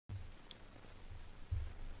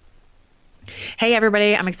Hey,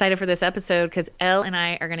 everybody. I'm excited for this episode because Elle and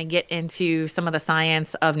I are going to get into some of the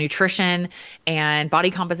science of nutrition and body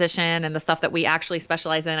composition and the stuff that we actually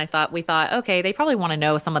specialize in. We thought, okay, they probably want to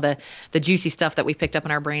know some of the juicy stuff that we've picked up in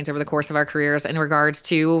our brains over the course of our careers in regards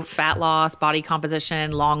to fat loss, body composition,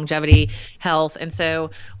 longevity, health. And so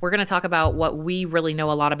we're going to talk about what we really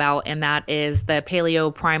know a lot about, and that is the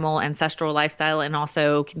paleo, primal, ancestral lifestyle, and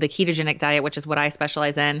also the ketogenic diet, which is what I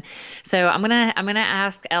specialize in. So I'm gonna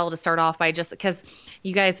ask Elle to start off by just because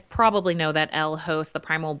you guys probably know that Elle hosts the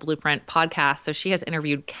Primal Blueprint podcast. So she has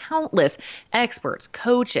interviewed countless experts,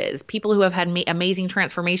 coaches, people who have had amazing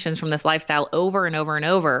transformations from this lifestyle over and over and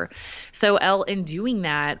over. So Elle, in doing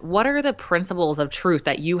that, what are the principles of truth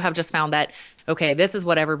that you have just found that, okay, this is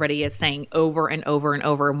what everybody is saying over and over and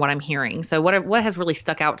over and what I'm hearing? So what has really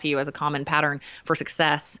stuck out to you as a common pattern for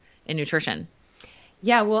success in nutrition?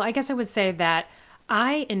 Yeah, well, I guess I would say that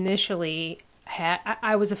I initially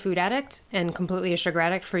I was a food addict and completely a sugar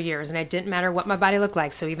addict for years, and it didn't matter what my body looked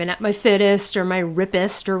like. So even at my fittest or my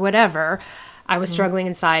rippest or whatever, I was struggling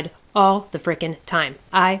inside all the freaking time.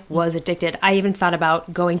 I was addicted. I even thought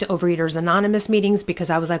about going to Overeaters Anonymous meetings because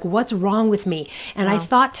I was like, what's wrong with me? And I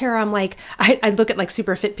thought, Tara, I'm like, I'd look at like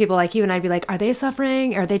super fit people like you and I'd be like, are they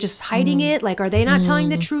suffering? Are they just hiding it? Like, are they not telling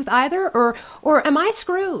the truth either? Or am I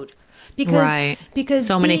screwed? Because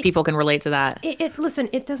so many people can relate to that. Listen,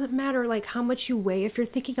 it doesn't matter like how much you weigh if you're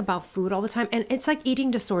thinking about food all the time. And it's like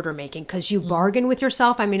eating disorder making because you bargain with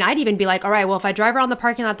yourself. I mean, I'd even be like, all right, well, if I drive around the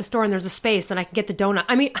parking lot at the store and there's a space, then I can get the donut.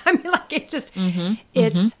 I mean, like it's just,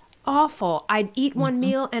 it's awful. I'd eat one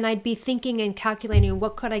meal and I'd be thinking and calculating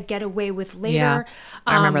what could I get away with later. Yeah,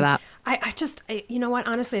 I remember that. I you know what?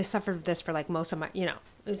 Honestly, I suffered this for like most of my,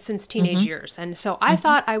 since teenage years. And so I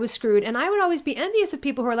thought I was screwed. And I would always be envious of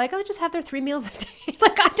people who are like, oh, just have their 3 meals a day.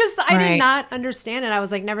 Like I did not understand it. I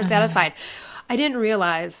was like never satisfied. I didn't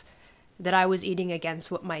realize that I was eating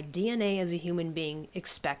against what my DNA as a human being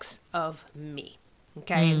expects of me.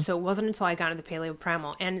 Okay. And so it wasn't until I got into the paleo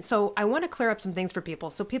primal. And so I want to clear up some things for people.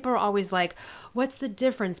 So people are always like, what's the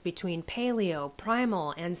difference between paleo,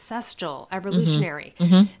 primal, ancestral, evolutionary?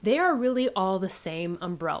 They are really all the same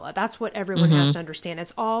umbrella. That's what everyone has to understand.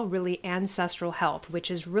 It's all really ancestral health, which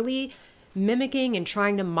is really mimicking and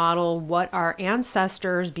trying to model what our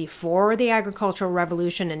ancestors before the agricultural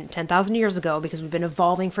revolution and 10,000 years ago, because we've been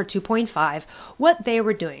evolving for 2.5, what they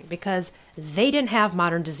were doing, because they didn't have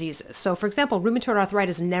modern diseases. So, for example, rheumatoid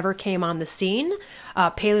arthritis never came on the scene.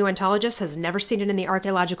 Paleontologist has never seen it in the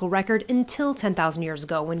archaeological record until 10,000 years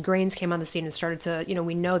ago when grains came on the scene and started to,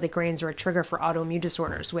 we know that grains are a trigger for autoimmune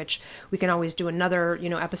disorders, which we can always do another,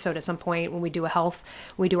 episode at some point when we do our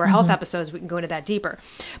health episodes, we can go into that deeper.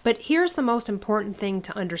 But here's the most important thing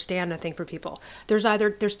to understand, I think, for people.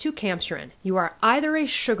 There's two camps you're in. You are either a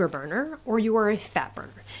sugar burner or you are a fat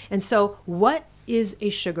burner. And so what is a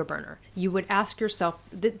sugar burner? You would ask yourself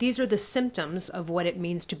that these are the symptoms of what it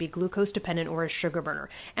means to be glucose dependent or a sugar burner.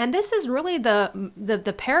 And this is really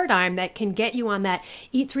the paradigm that can get you on that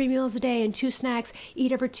eat 3 meals a day and 2 snacks,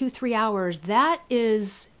 eat every 2-3 hours. That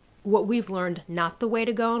is what we've learned not the way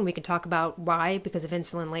to go. And we can talk about why because of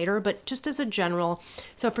insulin later, but just as a general.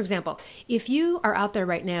 So for example, if you are out there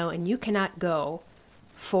right now and you cannot go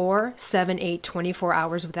 4, 7, 8, 24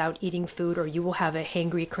 hours without eating food, or you will have a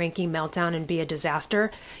hangry, cranky meltdown and be a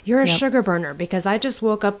disaster. You're a sugar burner, because I just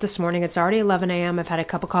woke up this morning. It's already 11 a.m. I've had a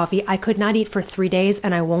cup of coffee. I could not eat for 3 days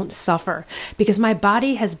and I won't suffer because my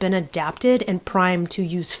body has been adapted and primed to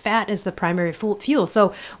use fat as the primary fuel.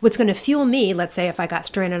 So what's going to fuel me, let's say if I got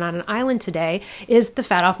stranded on an island today, is the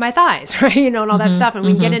fat off my thighs, right? And all that stuff. And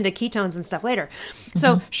we can get into ketones and stuff later.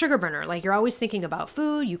 So sugar burner, like you're always thinking about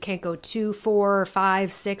food. You can't go 2, 4,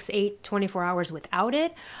 5, 6, 8, 24 hours without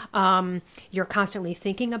it. You're constantly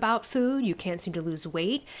thinking about food. You can't seem to lose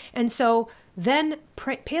weight. And so then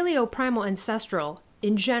paleo, primal, ancestral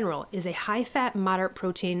in general is a high fat, moderate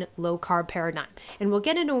protein, low carb paradigm. And we'll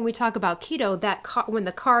get into when we talk about keto that when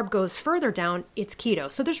the carb goes further down, it's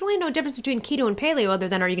keto. So there's really no difference between keto and paleo other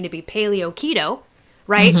than are you going to be paleo keto?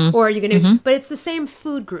 Right? Or are you going to, but it's the same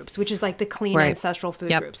food groups, which is like the clean ancestral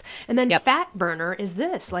food groups. And then fat burner is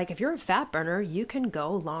this, like if you're a fat burner, you can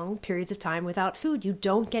go long periods of time without food. You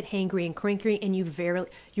don't get hangry and cranky and you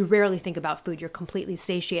rarely think about food. You're completely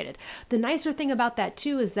satiated. The nicer thing about that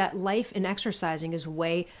too, is that life and exercising is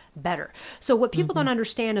way better. So what people don't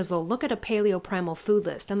understand is they'll look at a paleo primal food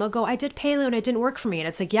list and they'll go, I did paleo and it didn't work for me. And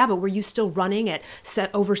it's like, yeah, but were you still running at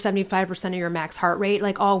over 75% of your max heart rate,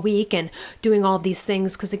 like all week and doing all these things?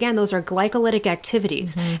 Because again, those are glycolytic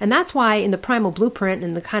activities. And that's why in the Primal Blueprint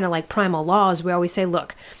and the kind of like primal laws, we always say,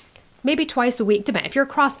 look, maybe twice a week. Depends. If you're a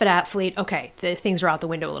CrossFit athlete, okay, things are out the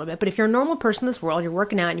window a little bit. But if you're a normal person in this world, you're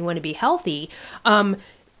working out and you want to be healthy,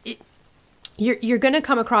 you're going to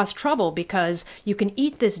come across trouble because you can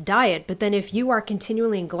eat this diet, but then if you are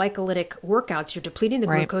continually in glycolytic workouts, you're depleting the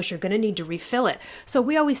glucose, you're going to need to refill it. So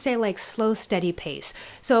we always say like slow, steady pace.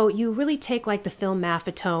 So you really take like the film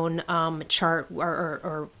Maffetone chart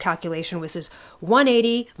or calculation, which is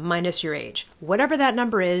 180 minus your age. Whatever that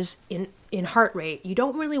number is in heart rate, you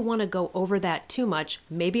don't really want to go over that too much,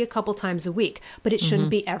 maybe a couple times a week, but it shouldn't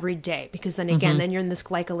be every day because then again, then you're in this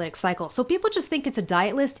glycolytic cycle. So people just think it's a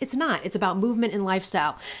diet list. It's not. It's about movement and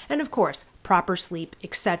lifestyle. And of course, proper sleep,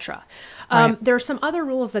 etc. There are some other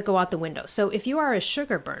rules that go out the window. So if you are a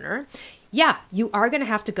sugar burner, yeah, you are going to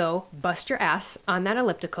have to go bust your ass on that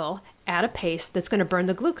elliptical at a pace that's going to burn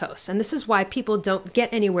the glucose. And this is why people don't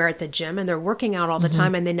get anywhere at the gym and they're working out all the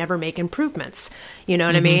time and they never make improvements. You know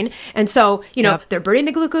what I mean? And so, you know, they're burning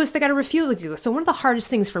the glucose, they got to refuel the glucose. So one of the hardest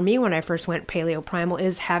things for me when I first went paleo primal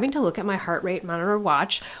is having to look at my heart rate monitor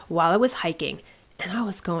watch while I was hiking. And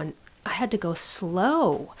I had to go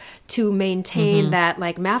slow to maintain that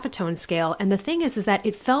like Maffetone scale. And the thing is that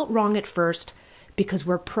it felt wrong at first because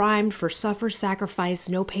we're primed for suffer, sacrifice,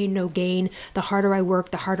 no pain, no gain. The harder I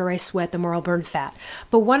work, the harder I sweat, the more I'll burn fat.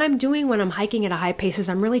 But what I'm doing when I'm hiking at a high pace is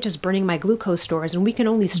I'm really just burning my glucose stores. And we can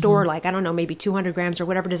only store like, I don't know, maybe 200 grams or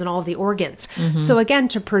whatever it is in all of the organs. So again,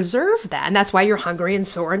 to preserve that, and that's why you're hungry and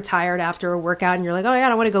sore and tired after a workout and you're like, oh my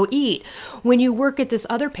God, I want to go eat. When you work at this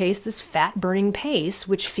other pace, this fat burning pace,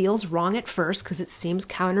 which feels wrong at first because it seems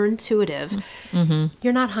counterintuitive,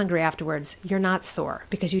 you're not hungry afterwards. You're not sore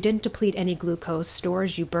because you didn't deplete any glucose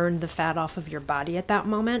stores. You burned the fat off of your body at that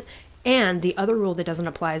moment. And the other rule that doesn't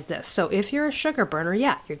apply is this. So if you're a sugar burner,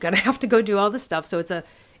 yeah, you're going to have to go do all this stuff. So it's a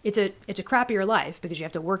crappier life because you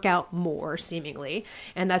have to work out more seemingly.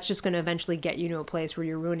 And that's just going to eventually get you to a place where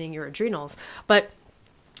you're ruining your adrenals. But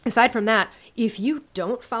aside from that, if you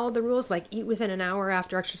don't follow the rules, like eat within an hour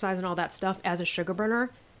after exercise and all that stuff as a sugar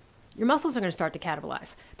burner, your muscles are going to start to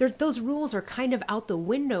catabolize. Those rules are kind of out the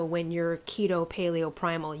window when you're keto, paleo,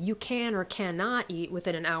 primal. You can or cannot eat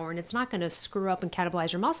within an hour, and it's not going to screw up and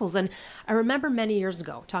catabolize your muscles. And I remember many years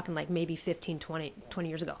ago, talking like maybe 15, 20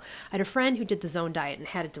 years ago, I had a friend who did the zone diet and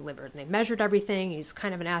had it delivered. And they measured everything. He's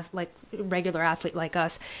kind of a regular athlete like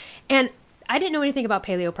us. And I didn't know anything about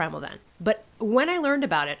paleo primal then, but when I learned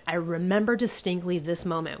about it, I remember distinctly this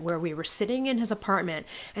moment where we were sitting in his apartment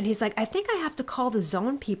and he's like, I think I have to call the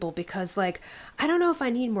zone people because like, I don't know if I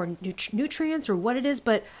need more nutrients or what it is,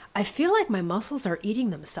 but I feel like my muscles are eating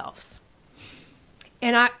themselves.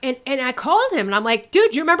 And I called him and I'm like,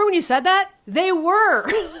 dude, you remember when you said that? They were,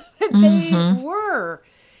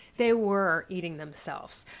 they were eating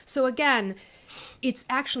themselves. So again, it's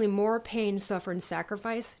actually more pain, suffer, and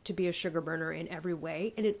sacrifice to be a sugar burner in every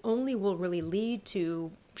way. And it only will really lead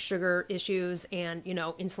to sugar issues and,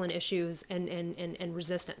 insulin issues and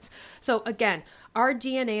resistance. So again, our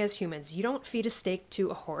DNA as humans, you don't feed a steak to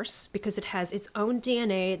a horse because it has its own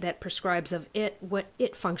DNA that prescribes of it what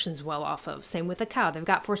it functions well off of. Same with a cow. They've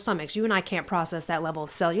got 4 stomachs. You and I can't process that level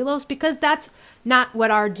of cellulose because that's not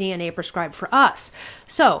what our DNA prescribed for us.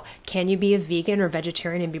 So can you be a vegan or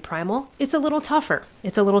vegetarian and be primal? It's a little tougher.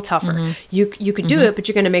 You could do it, but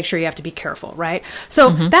you're going to make sure you have to be careful, right? So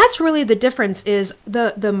that's really the difference is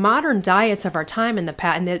the modern diets of our time in the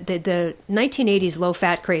past, and the 1980s low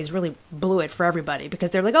fat craze really blew it for everybody because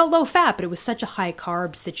they're like, oh, low fat, but it was such a high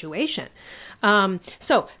carb situation.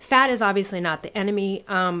 So fat is obviously not the enemy,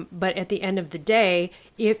 but at the end of the day,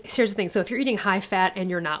 here's the thing. So if you're eating high fat and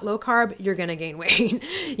you're not low carb, you're going to gain weight.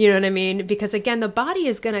 You know what I mean? Because again, the body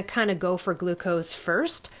is going to kind of go for glucose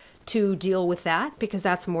first to deal with that because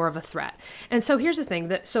that's more of a threat. And so here's the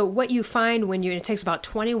thing so what you find it takes about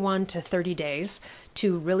 21 to 30 days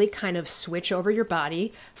to really kind of switch over your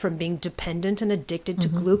body from being dependent and addicted to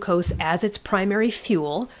glucose as its primary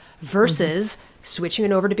fuel versus switching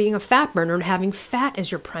it over to being a fat burner and having fat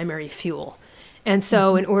as your primary fuel. And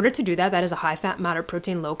so in order to do that, that is a high fat, moderate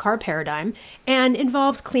protein, low carb paradigm and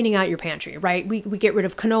involves cleaning out your pantry, right? We get rid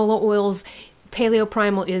of canola oils. Paleo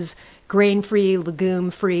primal is grain-free,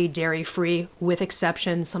 legume-free, dairy-free, with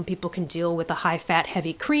exceptions. Some people can deal with a high-fat,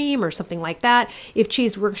 heavy cream or something like that. If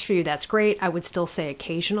cheese works for you, that's great. I would still say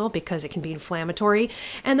occasional because it can be inflammatory.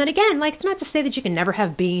 And then again, it's not to say that you can never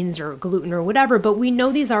have beans or gluten or whatever, but we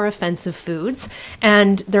know these are offensive foods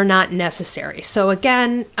and they're not necessary. So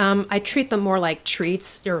again, I treat them more like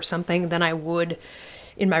treats or something than I would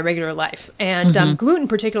in my regular life. And gluten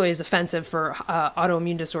particularly is offensive for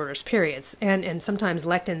autoimmune disorders, periods, and sometimes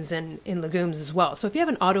lectins in legumes as well. So if you have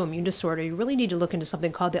an autoimmune disorder, you really need to look into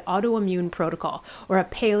something called the autoimmune protocol or a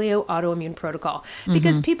paleo autoimmune protocol,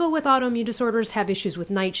 because people with autoimmune disorders have issues with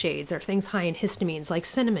nightshades or things high in histamines like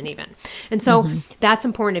cinnamon even. And so that's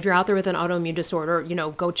important. If you're out there with an autoimmune disorder,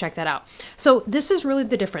 go check that out. So this is really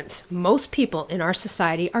the difference. Most people in our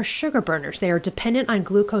society are sugar burners. They are dependent on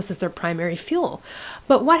glucose as their primary fuel.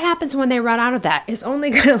 But what happens when they run out of that is only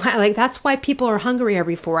going to, that's why people are hungry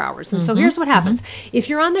every 4 hours. And so here's what happens. If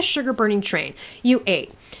you're on the sugar burning train, you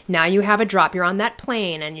ate. Now you have a drop. You're on that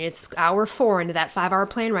plane and it's hour 4 into that 5-hour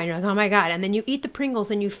plane ride. You're like, oh my God. And then you eat the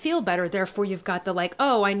Pringles and you feel better. Therefore, you've got the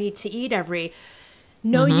I need to eat every...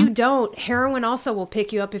 No, you don't. Heroin also will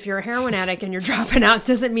pick you up if you're a heroin addict and you're dropping out.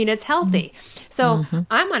 Doesn't mean it's healthy. So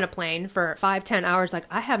I'm on a plane for 5-10 hours.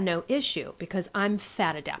 I have no issue because I'm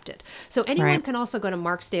fat adapted. So anyone can also go to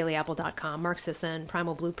marksdailyapple.com, Mark Sisson,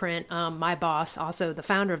 Primal Blueprint, my boss, also the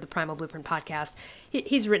founder of the Primal Blueprint podcast.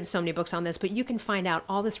 He's written so many books on this, but you can find out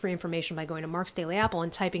all this free information by going to Mark's Daily Apple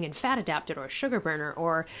and typing in fat adapted or sugar burner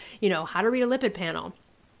or, how to read a lipid panel.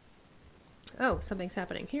 Oh, something's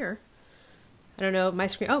happening here. I don't know, my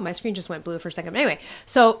screen just went blue for a second. But anyway,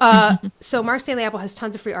 so Mark's Daily Apple has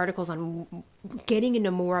tons of free articles on getting into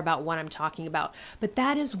more about what I'm talking about. But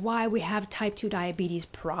that is why we have type 2 diabetes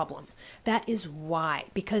problem. That is why,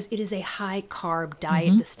 because it is a high carb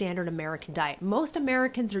diet, the standard American diet. Most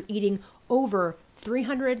Americans are eating over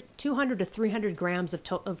 200 to 300 grams of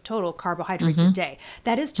total carbohydrates a day.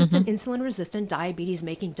 That is just an insulin-resistant,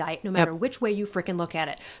 diabetes-making diet, no matter which way you frickin' look at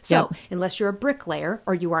it. So unless you're a bricklayer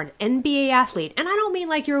or you are an NBA athlete, and I don't mean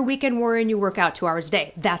like you're a weekend warrior and you work out 2 hours a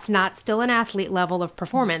day. That's not still an athlete level of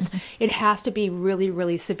performance. It has to be really,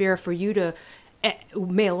 really severe for you to,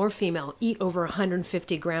 male or female, eat over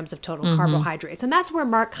 150 grams of total carbohydrates. And that's where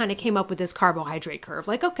Mark kind of came up with this carbohydrate curve.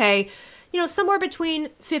 Okay, somewhere between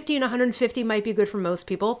 50 and 150 might be good for most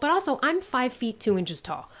people. But also, I'm 5 feet 2 inches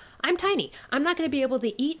tall. I'm tiny. I'm not going to be able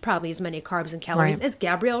to eat probably as many carbs and calories as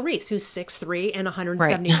Gabrielle Reese, who's 6'3" and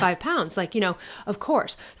 175 pounds. Of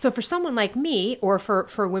course. So for someone like me, or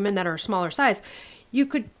for women that are smaller size, you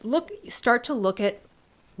could start to look at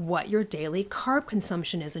what your daily carb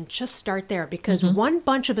consumption is and just start there, because one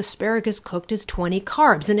bunch of asparagus cooked is 20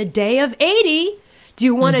 carbs in a day of 80. Do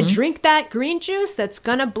you want to drink that green juice that's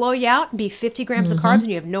going to blow you out and be 50 grams of carbs and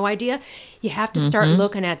you have no idea? You have to start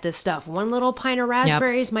looking at this stuff. One little pint of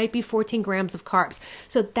raspberries might be 14 grams of carbs.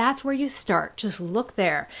 So that's where you start. Just look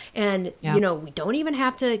there. And, we don't even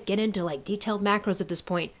have to get into detailed macros at this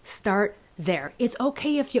point. Start there. It's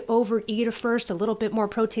okay if you overeat at first, a little bit more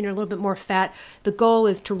protein or a little bit more fat. The goal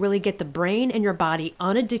is to really get the brain and your body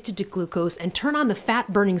unaddicted to glucose and turn on the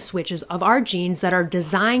fat burning switches of our genes that are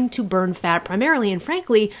designed to burn fat primarily. And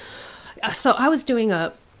frankly, so I was doing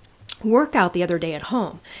a workout the other day at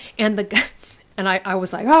home, and I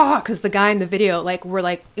was like, because the guy in the video,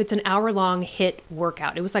 it's an hour-long HIIT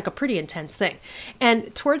workout. It was a pretty intense thing.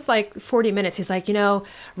 And towards 40 minutes, he's like,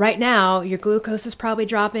 right now your glucose is probably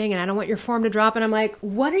dropping and I don't want your form to drop. And I'm like,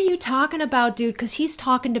 what are you talking about, dude? Because he's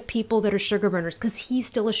talking to people that are sugar burners, because he's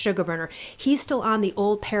still a sugar burner. He's still on the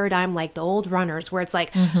old paradigm, like the old runners, where it's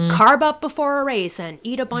carb up before a race and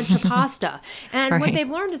eat a bunch of pasta. And what they've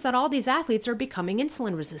learned is that all these athletes are becoming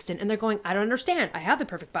insulin resistant, and they're going, I don't understand. I have the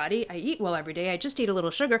perfect body. I eat well every day. I just eat a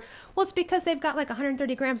little sugar. Well, it's because they've got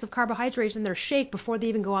 130 grams of carbohydrates in their shake before they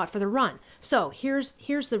even go out for the run. So here's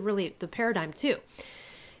the paradigm too.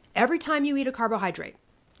 Every time you eat a carbohydrate,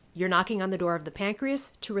 you're knocking on the door of the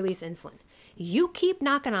pancreas to release insulin. You keep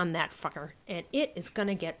knocking on that fucker and it is going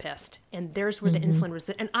to get pissed. And there's where the insulin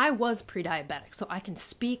resistance, and I was pre-diabetic, so I can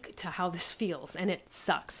speak to how this feels, and it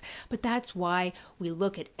sucks. But that's why we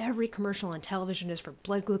look at every commercial on television is for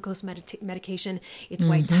blood glucose medication. It's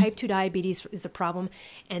why type 2 diabetes is a problem.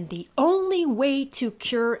 And the only way to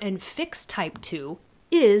cure and fix type 2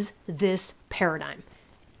 is this paradigm.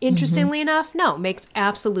 Interestingly enough, no, makes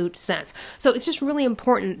absolute sense. So it's just really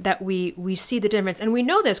important that we see the difference. And we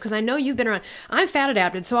know this because I know you've been around. I'm fat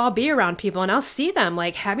adapted, so I'll be around people and I'll see them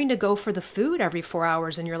having to go for the food every 4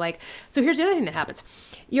 hours. And you're like, so here's the other thing that happens.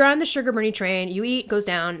 You're on the sugar burning train, you eat, goes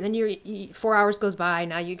down, then 4 hours goes by,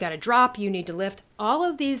 now you got to drop, you need to lift. All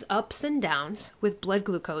of these ups and downs with blood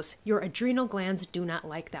glucose, your adrenal glands do not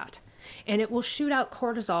like that. And it will shoot out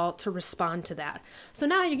cortisol to respond to that. So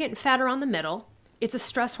now you're getting fatter on the middle. it's a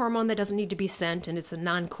stress hormone that doesn't need to be sent, and it's a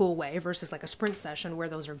non-cool way versus like a sprint session where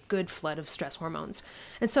those are good flood of stress hormones.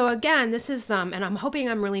 And so again, this is, and I'm hoping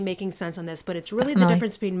I'm really making sense on this, but it's really the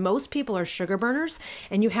difference between most people are sugar burners,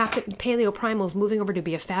 and you have to, Paleo Primal is moving over to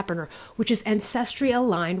be a fat burner, which is ancestrally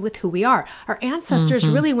aligned with who we are. Our ancestors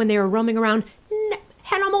really, when they were roaming around,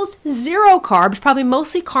 had almost zero carbs, probably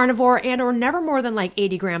mostly carnivore and or never more than like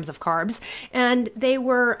 80 grams of carbs. And they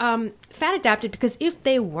were fat adapted because if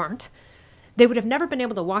they weren't, they would have never been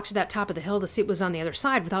able to walk to that top of the hill to see what was on the other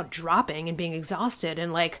side without dropping and being exhausted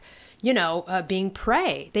and like, being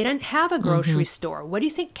prey. They didn't have a grocery store. What do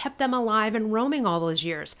you think kept them alive and roaming all those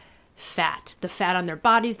years? Fat. The fat on their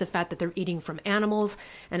bodies, the fat that they're eating from animals.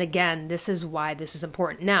 And again, this is why this is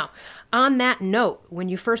important. Now, on that note, when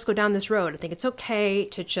you first go down this road, I think it's okay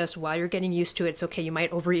to just, while you're getting used to it, it's okay. You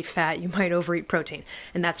might overeat fat, you might overeat protein,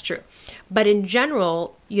 and that's true. But in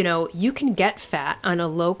general, you can get fat on a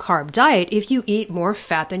low carb diet if you eat more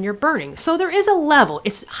fat than you're burning. So there is a level.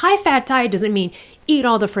 It's high fat diet doesn't mean eat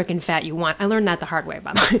all the freaking fat you want. I learned that the hard way,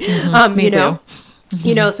 by the way. Me too.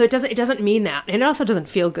 So it doesn't mean that. And it also doesn't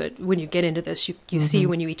feel good when you get into this. You see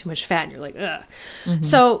when you eat too much fat and you're like, ugh.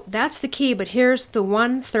 So that's the key. But here's the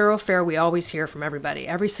one thoroughfare we always hear from everybody,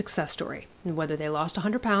 every success story, whether they lost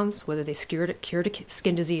 100 pounds, whether they cured a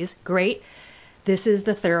skin disease, great. This is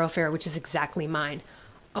the thoroughfare, which is exactly mine.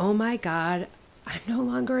 Oh my God, I'm no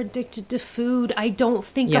longer addicted to food. I don't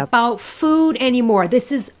think about food anymore. This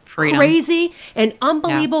is crazy and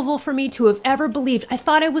unbelievable for me to have ever believed. I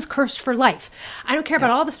thought I was cursed for life. I don't care about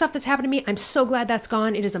all the stuff that's happened to me. I'm so glad that's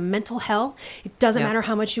gone. It is a mental hell. It doesn't matter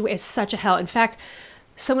how much you weigh. It's such a hell. In fact,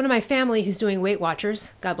 someone in my family who's doing Weight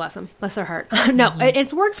Watchers, God bless them, bless their heart.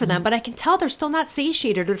 It's worked for them, but I can tell they're still not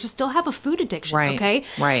satiated or still have a food addiction. Okay.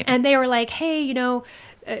 Right. And they were like, hey,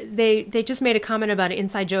 they just made a comment about an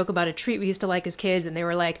inside joke about a treat we used to like as kids, and they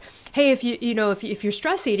were like, hey, if you're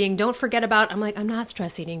stress eating, don't forget about. I'm like, I'm not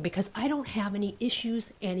stress eating because I don't have any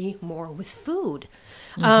issues anymore with food.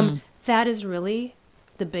 That is really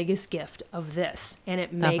the biggest gift of this, and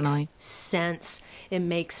it makes sense. It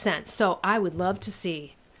makes sense. So I would love to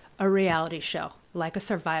see a reality show like a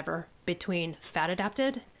Survivor between fat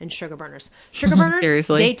adapted and sugar burners. Sugar burners,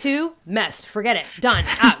 Seriously? Day 2, mess, forget it, done.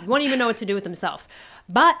 Won't even know what to do with themselves.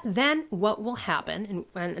 But then what will happen,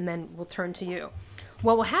 and then we'll turn to you.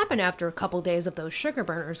 What will happen after a couple days of those sugar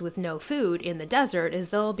burners with no food in the desert is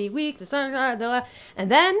they'll be weak,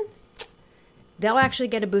 and then they'll actually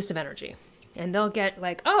get a boost of energy. And they'll get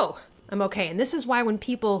like, oh, I'm okay. And this is why when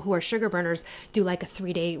people who are sugar burners do like a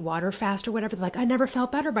 3-day water fast or whatever, they're like, I never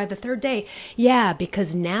felt better by the 3rd day. Yeah,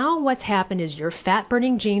 because now what's happened is your fat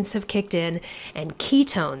burning genes have kicked in and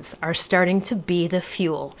ketones are starting to be the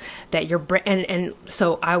fuel that your brain, and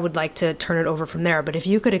so I would like to turn it over from there. But if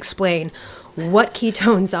you could explain what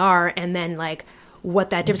ketones are and then like what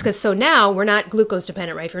that difference, because so now we're not glucose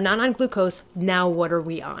dependent, right? If you're not on glucose, now what are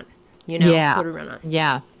we on? What are we on?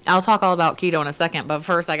 Yeah. I'll talk all about keto in a second, but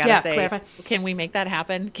first I gotta say, clarify. Can we make that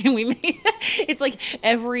happen? Can we make it's like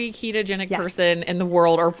every ketogenic person in the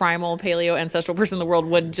world or primal paleo ancestral person in the world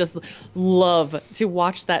would just love to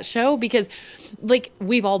watch that show because like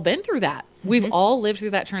we've all been through that. We've all lived through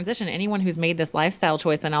that transition. Anyone who's made this lifestyle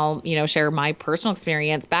choice, and I'll, share my personal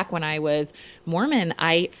experience. Back when I was Mormon,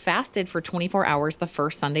 I fasted for 24 hours the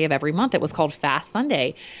first Sunday of every month. It was called Fast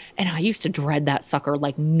Sunday. And I used to dread that sucker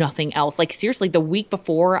like nothing else. Like seriously, the week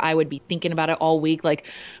before I would be thinking about it all week. Like,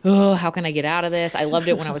 oh, how can I get out of this? I loved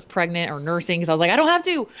it when I was pregnant or nursing because I was like, I don't have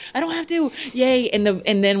to. Yay. And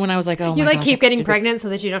then when I was like, oh, you my like gosh, keep getting pregnant so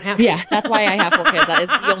that you don't have to. Yeah, that's why I have 4 kids. That is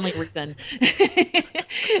the only reason.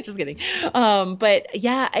 Just kidding. But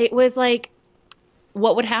yeah, it was like,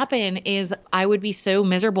 what would happen is I would be so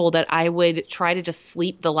miserable that I would try to just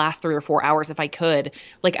sleep the last 3 or 4 hours if I could.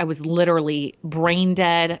 Like I was literally brain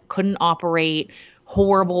dead, couldn't operate,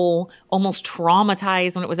 horrible, almost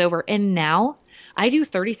traumatized when it was over. And now I do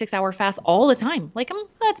 36-hour fasts all the time. Like,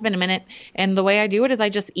 it's been a minute. And the way I do it is I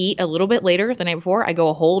just eat a little bit later the night before. I go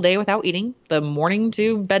a whole day without eating the morning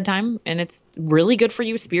to bedtime. And it's really good for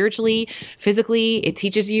you spiritually, physically. It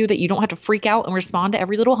teaches you that you don't have to freak out and respond to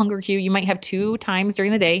every little hunger cue. You might have 2 times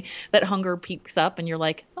during the day that hunger peaks up and you're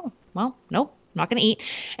like, oh, well, nope. I'm not going to eat.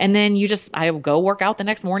 And then I will go work out the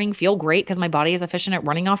next morning, feel great because my body is efficient at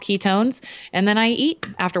running off ketones. And then I eat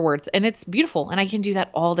afterwards and it's beautiful. And I can do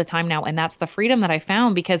that all the time now. And that's the freedom that I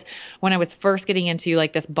found because when I was first getting into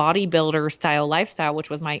like this bodybuilder style lifestyle, which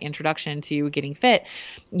was my introduction to getting fit,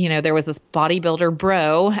 there was this bodybuilder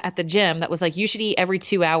bro at the gym that was like, you should eat every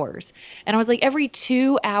 2 hours. And I was like, every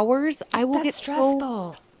 2 hours I will get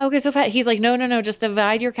stressful. Okay, so fat. He's like, no, just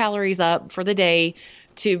divide your calories up for the day.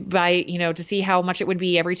 to see how much it would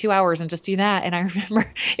be every 2 hours and just do that. And I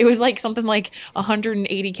remember it was like something like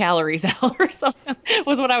 180 calories out or something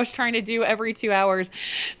was what I was trying to do every 2 hours.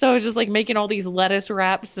 So I was just like making all these lettuce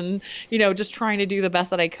wraps and, just trying to do the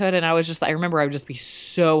best that I could. And I remember I would just be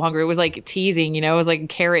so hungry. It was like teasing, it was like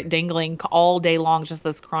carrot dangling all day long, just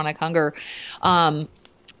this chronic hunger.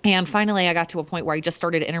 And finally, I got to a point where I just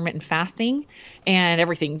started intermittent fasting, and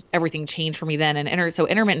everything changed for me then. And so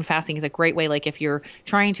intermittent fasting is a great way. Like if you're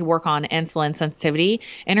trying to work on insulin sensitivity,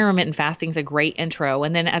 intermittent fasting is a great intro.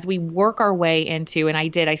 And then as we work our way into, and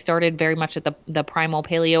I started very much at the Primal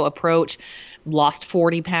Paleo approach, lost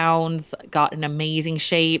 40 pounds, got in amazing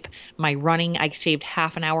shape. My running, I shaved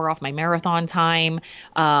half an hour off my marathon time.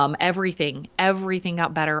 Everything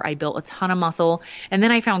got better. I built a ton of muscle. And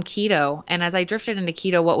then I found keto. And as I drifted into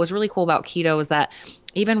keto, what was really cool about keto is that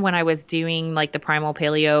even when I was doing like the Primal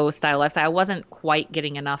Paleo style lifestyle, I wasn't quite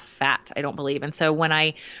getting enough fat, I don't believe. And so when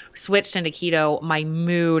I switched into keto, my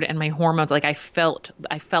mood and my hormones, like I felt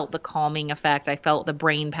the calming effect. I felt the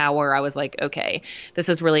brain power. I was like, okay, this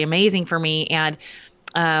is really amazing for me. And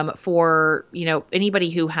for, anybody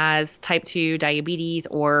who has type 2 diabetes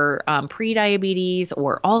or pre-diabetes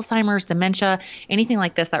or Alzheimer's, dementia, anything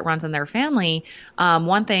like this that runs in their family.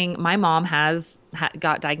 One thing, my mom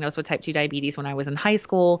got diagnosed with type 2 diabetes when I was in high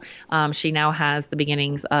school. She now has the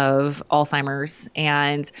beginnings of Alzheimer's,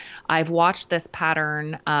 and I've watched this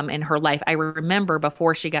pattern in her life. I remember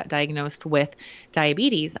before she got diagnosed with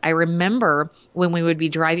diabetes, I remember when we would be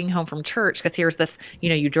driving home from church, because here's this,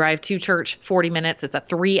 you drive to church 40 minutes, it's a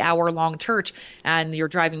 3-hour long church, and you're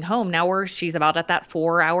driving home. Now she's about at that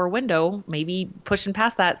 4-hour window, maybe pushing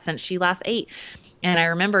past that since she last ate. And I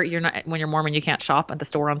remember when you're Mormon, you can't shop at the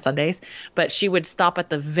store on Sundays, but she would stop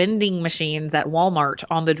at the vending machines at Walmart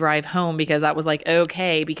on the drive home because that was like,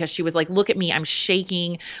 okay, because she was like, look at me, I'm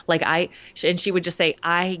shaking. And she would just say,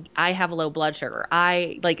 I have low blood sugar.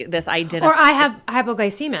 I have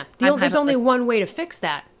hypoglycemia. There's only one way to fix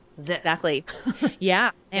that. This. Exactly.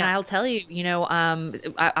 Yeah. And I'll tell you,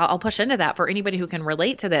 I'll push into that for anybody who can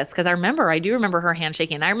relate to this. Cause I do remember her hand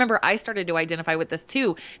shaking. I remember I started to identify with this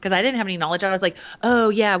too, cause I didn't have any knowledge. I was like, oh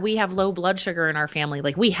yeah, we have low blood sugar in our family.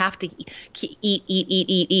 Like we have to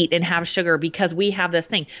eat and have sugar because we have this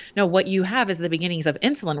thing. No, what you have is the beginnings of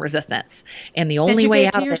insulin resistance. And the only way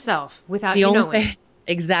out to yourself without you knowing.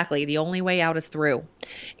 Exactly. The only way out is through.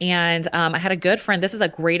 And I had a good friend. This is a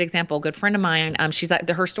great example. A good friend of mine.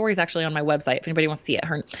 Her story is actually on my website if anybody wants to see it.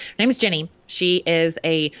 Her name is Jenny. She is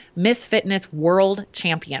a Miss Fitness world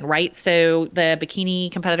champion, right? So the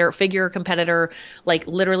bikini competitor, figure competitor, like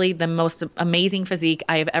literally the most amazing physique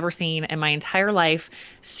I have ever seen in my entire life.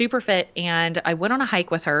 Super fit. And I went on a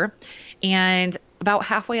hike with her, and about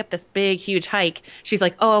halfway up this big, huge hike, she's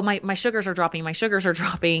like, oh, my sugars are dropping. My sugars are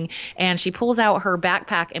dropping. And she pulls out her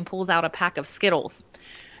backpack and pulls out a pack of Skittles.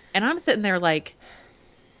 And I'm sitting there like,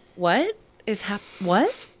 what is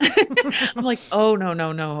what? I'm like, oh,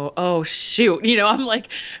 no. Oh, shoot. I'm like,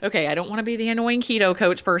 okay, I don't want to be the annoying keto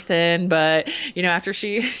coach person, but after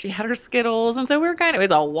she had her Skittles. And so it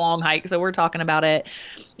was a long hike. So we're talking about it.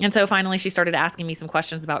 And so finally she started asking me some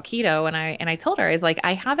questions about keto. And I told her, I was like,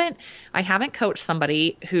 I haven't coached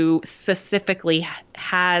somebody who specifically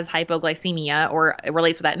has hypoglycemia or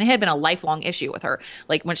relates with that. And it had been a lifelong issue with her.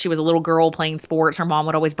 Like when she was a little girl playing sports, her mom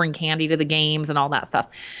would always bring candy to the games and all that stuff.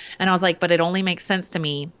 And I was like, but it only makes sense to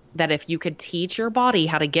me that if you could teach your body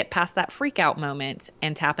how to get past that freak out moment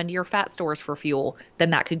and tap into your fat stores for fuel, then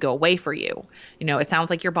that could go away for you. It sounds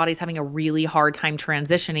like your body's having a really hard time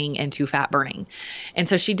transitioning into fat burning. And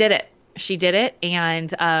so she did it.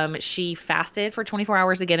 And she fasted for 24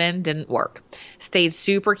 hours to get in, didn't work. Stayed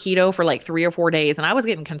super keto for like 3 or 4 days. And I was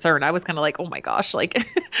getting concerned. I was kind of like, oh my gosh, like,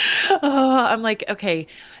 I'm like, okay.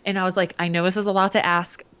 And I was like, I know this is a lot to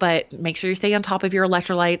ask, but make sure you stay on top of your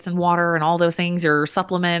electrolytes and water and all those things, your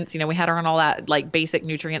supplements. We had her on all that like basic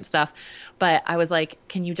nutrient stuff. But I was like,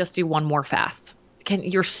 can you just do one more fast?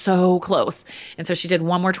 You're so close. And so she did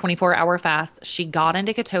one more 24-hour fast. She got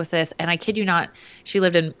into ketosis, and I kid you not, she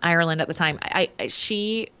lived in Ireland at the time.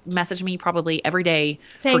 She messaged me probably every day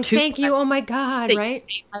saying, for 2 thank you. Oh my God. Right. You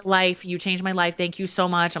saved my life. You changed my life. Thank you so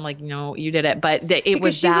much. I'm like, no, you did it. But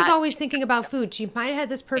because she was always thinking about food. She might have had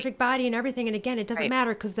this perfect body and everything. And again, it doesn't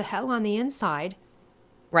matter because the hell on the inside.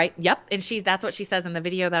 Right. Yep. And that's what she says in the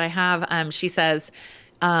video that I have. She says,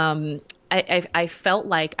 I felt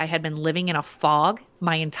like I had been living in a fog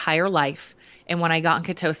my entire life. And when I got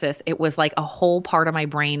in ketosis, it was like a whole part of my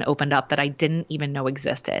brain opened up that I didn't even know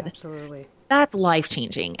existed. Absolutely. That's life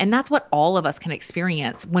changing. And that's what all of us can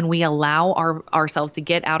experience when we allow ourselves to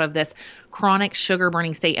get out of this chronic sugar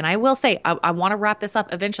burning state. And I will say, I want to wrap this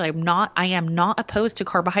up eventually. I am not opposed to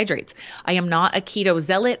carbohydrates. I am not a keto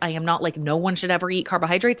zealot. I am not like, no one should ever eat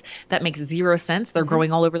carbohydrates. That makes zero sense. They're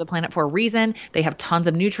growing all over the planet for a reason. They have tons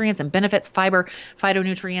of nutrients and benefits, fiber,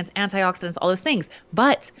 phytonutrients, antioxidants, all those things.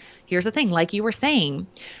 But here's the thing, like you were saying,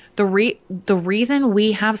 the reason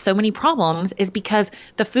we have so many problems is because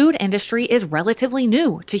the food industry is relatively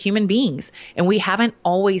new to human beings, and we haven't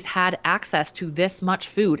always had access to this much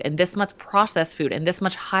food and this much processed food and this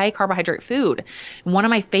much high carbohydrate food. And one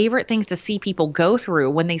of my favorite things to see people go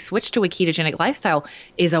through when they switch to a ketogenic lifestyle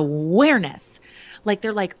is awareness. Like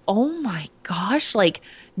they're like, oh my gosh, like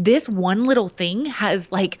this one little thing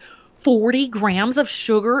has like 40 grams of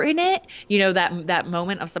sugar in it, you know, that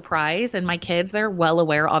moment of surprise. And my kids, they're well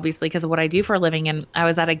aware, obviously, because of what I do for a living. And I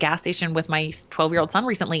was at a gas station with my 12-year-old son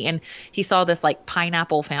recently, and he saw this like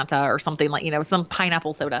pineapple Fanta or something, like, you know, some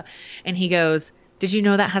pineapple soda. And he goes, did you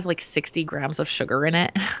know that has like 60 grams of sugar in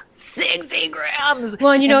it? 60 grams.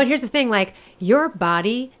 Well, and you know what? Here's the thing. Like, your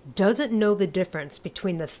body doesn't know the difference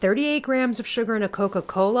between the 38 grams of sugar in a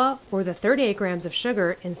Coca-Cola or the 38 grams of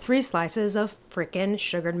sugar in 3 slices of freaking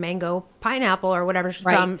sugared mango pineapple or whatever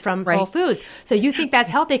from Whole Foods. So you think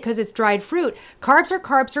that's healthy because it's dried fruit. Carbs are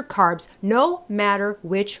carbs are carbs, no matter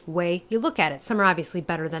which way you look at it. Some are obviously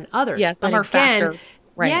better than others. Yeah, some are faster.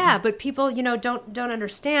 Right. Yeah, but people, you know, don't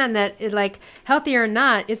understand that it, like, healthy or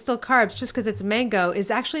not, it's still carbs. Just because it's mango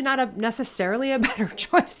is actually not necessarily a better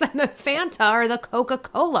choice than the Fanta or the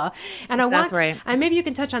Coca-Cola. And That's right. And maybe you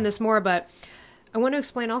can touch on this more, but I want to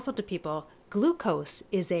explain also to people, glucose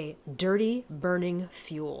is a dirty, burning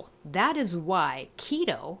fuel. That is why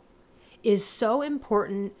keto is so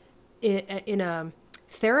important in a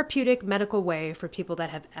therapeutic medical way for people that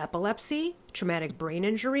have epilepsy, traumatic brain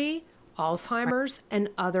injury, Alzheimer's, and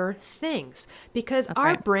other things, because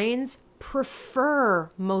our brains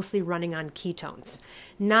prefer mostly running on ketones,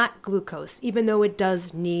 not glucose, even though it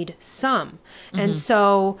does need some. And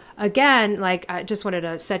so again, like, I just wanted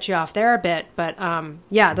to set you off there a bit, but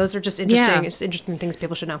yeah, those are just interesting things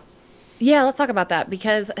people should know. Yeah, let's talk about that,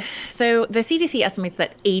 because so the CDC estimates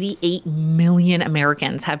that 88 million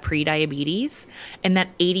Americans have prediabetes, and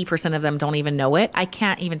that 80% of them don't even know it. I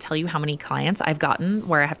can't even tell you how many clients I've gotten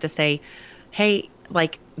where I have to say, hey,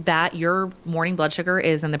 like that, your morning blood sugar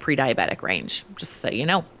is in the pre-diabetic range. Just so you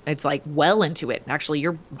know, it's like well into it. Actually,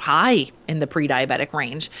 you're high in the pre-diabetic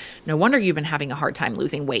range. No wonder you've been having a hard time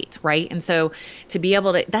losing weight, right? And so to be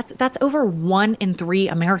able to, that's over 1 in 3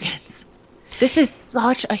 Americans. This is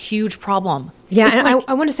such a huge problem. Yeah, and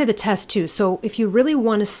I want to say the test too. So if you really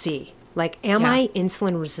want to see, like, am I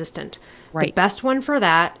insulin resistant? Right. The best one for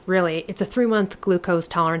that, really, it's a 3-month glucose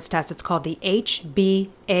tolerance test. It's called the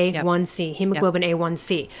HbA1c, hemoglobin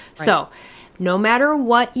A1c. Right. So no matter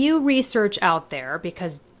what you research out there,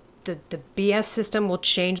 because the BS system will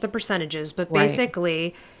change the percentages, but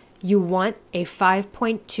basically you want a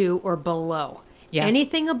 5.2 or below. Yes.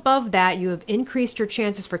 Anything above that, you have increased your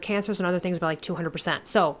chances for cancers and other things by like 200%.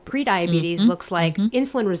 So prediabetes looks like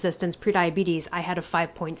insulin resistance, prediabetes, I had a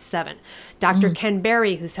 5.7. Dr. Ken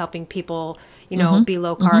Berry, who's helping people, you know, be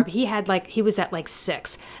low carb, he was at like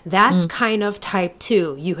 6. That's kind of type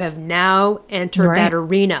 2. You have now entered that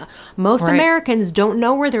arena. Most Americans don't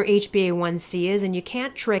know where their HbA1c is, and you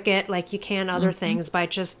can't trick it like you can other things by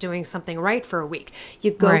just doing something right for a week.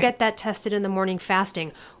 You go get that tested in the morning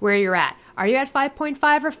fasting where you're at. Are you at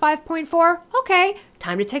 5.5 or 5.4? Okay,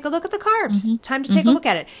 time to take a look at the carbs. Time to take a look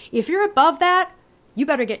at it. If you're above that, you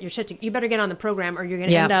better get your shit. You better get on the program, or you're going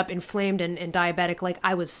to end up inflamed and diabetic. Like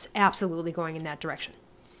I was absolutely going in that direction.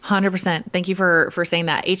 100%. Thank you for saying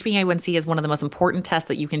that. HbA1c is one of the most important tests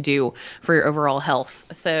that you can do for your overall health.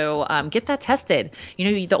 So get that tested. You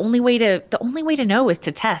know, the only way to know is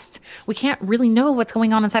to test. We can't really know what's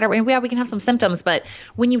going on inside our brain. Yeah, we can have some symptoms, but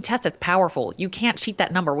when you test, it's powerful. You can't cheat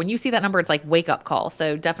that number. When you see that number, it's like wake up call.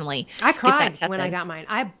 So definitely, I cried when I got mine.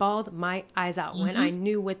 I bawled my eyes out when I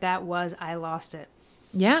knew what that was. I lost it.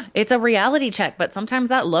 Yeah, it's a reality check, but sometimes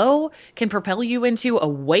that low can propel you into a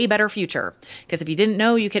way better future. Because if you didn't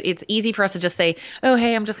know, it's easy for us to just say, oh,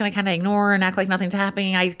 hey, I'm just going to kind of ignore and act like nothing's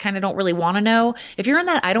happening. I kind of don't really want to know. If you're in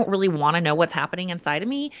that, I don't really want to know what's happening inside of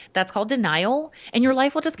me, that's called denial. And your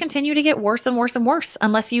life will just continue to get worse and worse and worse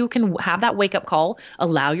unless you can have that wake up call,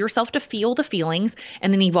 allow yourself to feel the feelings,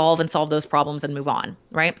 and then evolve and solve those problems and move on.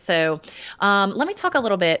 Right. So let me talk a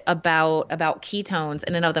little bit about ketones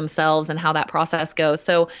in and of themselves and how that process goes.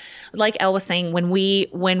 So like Elle was saying, when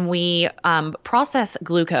we process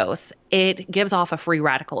glucose, it gives off a free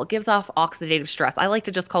radical. It gives off oxidative stress. I like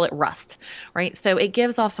to just call it rust, right? So it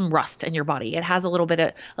gives off some rust in your body. It has a little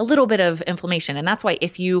bit of inflammation. And that's why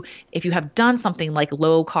if you have done something like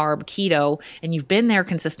low carb keto and you've been there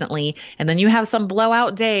consistently, and then you have some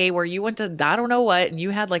blowout day where you went to, I don't know what, and you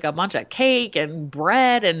had like a bunch of cake and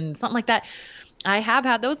bread and something like that. I have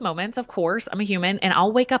had those moments, of course. I'm a human, and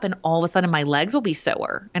I'll wake up and all of a sudden my legs will be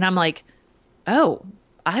sore. And I'm like, oh,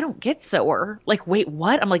 I don't get sore. Like, wait,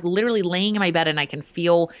 what? I'm like literally laying in my bed and I can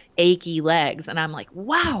feel achy legs. And I'm like,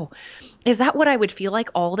 wow, is that what I would feel like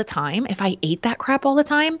all the time if I ate that crap all the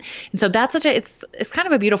time? And so that's it's kind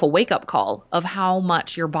of a beautiful wake up call of how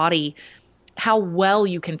much your body, how well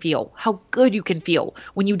you can feel, how good you can feel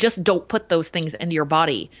when you just don't put those things into your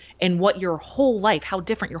body, and what your whole life, how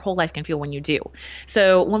different your whole life can feel when you do.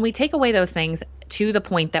 So when we take away those things to the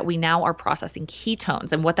point that we now are processing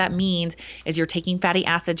ketones, and what that means is you're taking fatty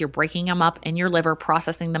acids, you're breaking them up in your liver,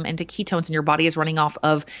 processing them into ketones, and your body is running off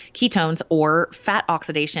of ketones or fat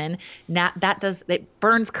oxidation. It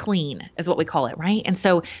burns clean is what we call it, right? And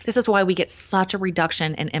so this is why we get such a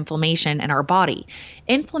reduction in inflammation in our body.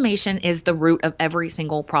 Inflammation is the root of every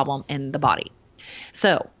single problem in the body.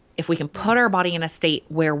 So if we can put our body in a state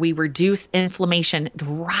where we reduce inflammation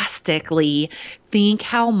drastically, think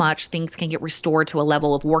how much things can get restored to a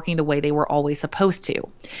level of working the way they were always supposed to.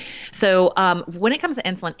 So when it comes to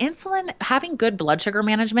insulin, having good blood sugar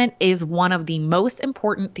management is one of the most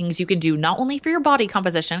important things you can do, not only for your body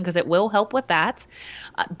composition, because it will help with that,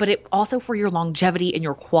 but it also for your longevity and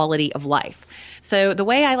your quality of life. So the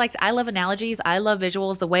way I love analogies, I love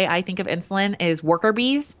visuals. The way I think of insulin is worker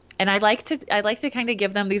bees. And I like to kind of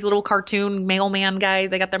give them these little cartoon mailman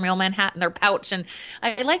guys. They got their mailman hat in their pouch. And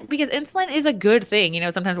I like, because insulin is a good thing. You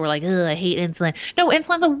know, sometimes we're like, ugh, I hate insulin. No,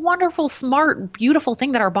 insulin's a wonderful, smart, beautiful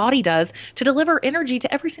thing that our body does to deliver energy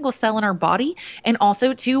to every single cell in our body, and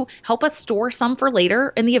also to help us store some for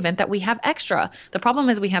later in the event that we have extra. The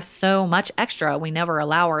problem is we have so much extra, we never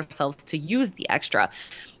allow ourselves to use the extra.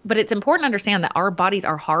 But it's important to understand that our bodies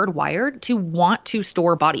are hardwired to want to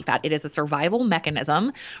store body fat. It is a survival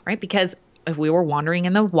mechanism, right? Because if we were wandering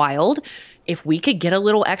in the wild, if we could get a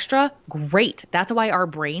little extra, great. That's why our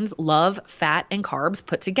brains love fat and carbs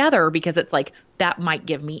put together, because it's like, that might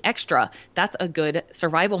give me extra. That's a good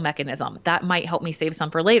survival mechanism. That might help me save some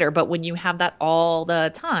for later. But when you have that all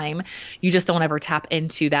the time, you just don't ever tap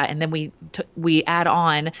into that. And then we add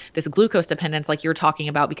on this glucose dependence like you're talking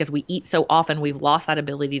about, because we eat so often, we've lost that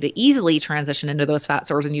ability to easily transition into those fat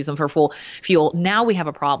stores and use them for full fuel. Now we have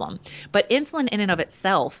a problem. But insulin in and of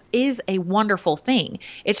itself is a wonderful thing.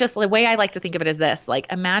 It's just the way I like to think of it is this.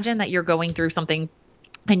 Like, imagine that you're going through something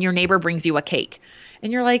and your neighbor brings you a cake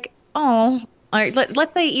and you're like, oh, all right,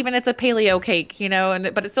 let's say even it's a paleo cake, you know,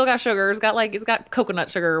 but it's still got sugar. It's got coconut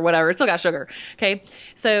sugar or whatever. It's still got sugar. Okay.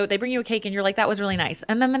 So they bring you a cake and you're like, that was really nice.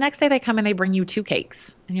 And then the next day they come and they bring you 2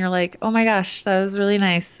 cakes and you're like, oh my gosh, that was really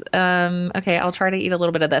nice. Okay, I'll try to eat a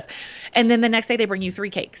little bit of this. And then the next day they bring you 3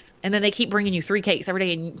 cakes, and then they keep bringing you 3 cakes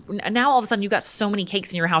every day. And now all of a sudden you got so many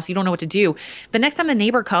cakes in your house, you don't know what to do. The next time the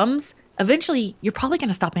neighbor comes, eventually you're probably going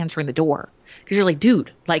to stop answering the door, because you're like,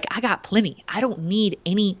 dude, like, I got plenty. I don't need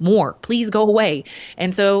any more. Please go away.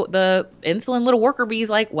 And so the insulin little worker bee is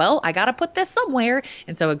like, well, I got to put this somewhere.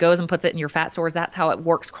 And so it goes and puts it in your fat stores. That's how it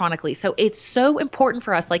works chronically. So it's so important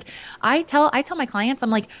for us. Like I tell my clients,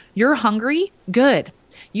 I'm like, you're hungry? Good.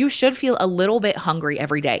 You should feel a little bit hungry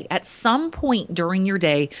every day. At some point during your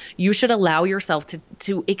day, you should allow yourself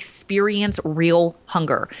to experience real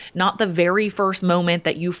hunger. Not the very first moment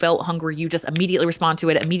that you felt hungry, you just immediately respond to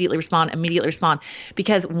it, immediately respond.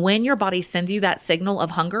 Because when your body sends you that signal of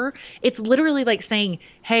hunger, it's literally like saying,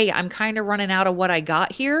 hey, I'm kind of running out of what I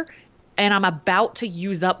got here, and I'm about to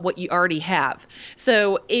use up what you already have.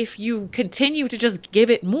 So if you continue to just give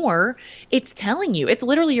it more, it's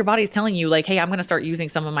literally your body's telling you like, hey, I'm going to start using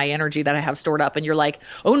some of my energy that I have stored up. And you're like,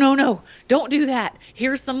 oh, no, don't do that.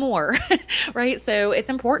 Here's some more, right? So it's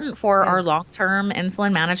important for our long-term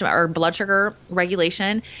insulin management or blood sugar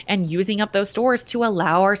regulation and using up those stores to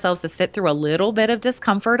allow ourselves to sit through a little bit of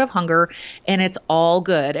discomfort of hunger. And it's all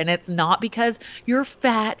good. And it's not because you're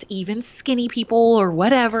fat, even skinny people or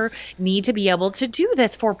whatever need to be able to do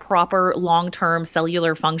this for proper long-term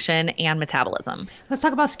cellular function and metabolism. Let's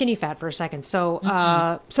talk about skinny fat for a second. So,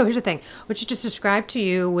 so here's the thing. What you just described to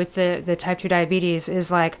you with the type 2 diabetes is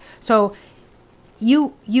like, so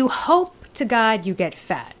you hope to God you get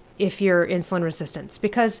fat if you're insulin resistant,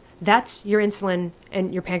 because that's your insulin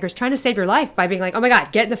and your pancreas trying to save your life by being like, oh my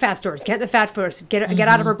God, get in the fat stores, get in the fat stores, get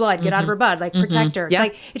out of her blood, get out of her blood, like protect her. It's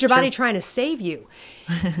like, it's your body trying to save you.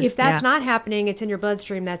 If that's not happening, it's in your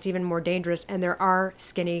bloodstream, that's even more dangerous. And there are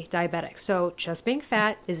skinny diabetics. So just being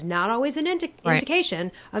fat is not always an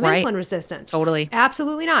indication of insulin resistance. Totally.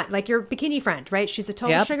 Absolutely not. Like your bikini friend, right? She's a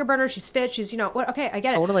total sugar burner. She's fit. She's, what? Okay, I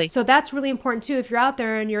get it. Totally. So that's really important too. If you're out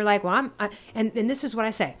there and you're like, well, and this is what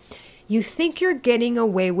I say. You think you're getting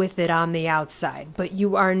away with it on the outside, but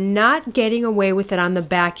you are not getting away with it on the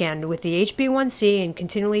back end with the HbA1c and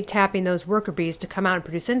continually tapping those worker bees to come out and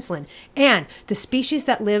produce insulin. And the species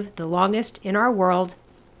that live the longest in our world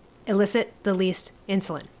elicit the least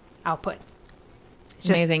insulin output. It's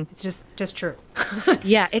amazing. It's just true.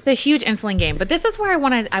 Yeah, it's a huge insulin game. But this is where I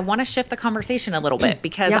want to shift the conversation a little bit,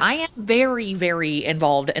 because I am very, very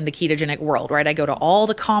involved in the ketogenic world, right? I go to all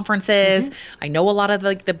the conferences. I know a lot of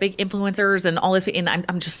the big influencers and all this, and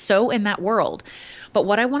I'm just so in that world. But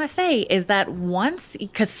what I want to say is that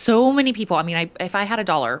because so many people, I mean, if I had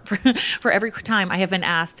 $1 for every time I have been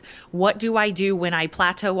asked, what do I do when I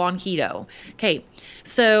plateau on keto? Okay.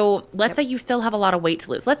 So let's say you still have a lot of weight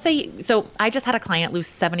to lose. So I just had a client lose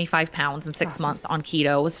 75 pounds in 6 months on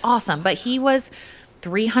keto. It was awesome. But he was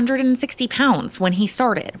 360 pounds when he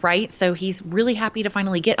started, right? So he's really happy to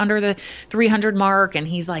finally get under the 300 mark. And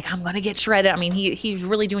he's like, I'm going to get shredded. I mean, he's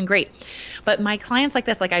really doing great. But my clients like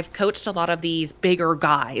this, like I've coached a lot of these bigger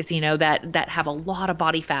guys, that have a lot of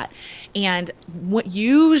body fat. And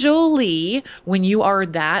usually when you are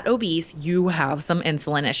that obese, you have some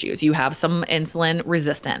insulin issues. You have some insulin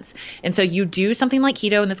resistance. And so you do something like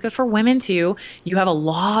keto, and this goes for women too. You have a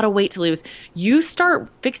lot of weight to lose. You start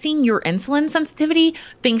fixing your insulin sensitivity,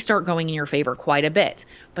 things start going in your favor quite a bit.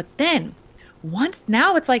 But then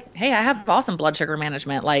now it's like, hey, I have awesome blood sugar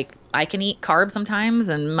management. Like I can eat carbs sometimes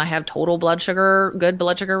and I have total good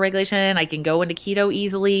blood sugar regulation. I can go into keto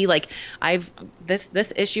easily. Like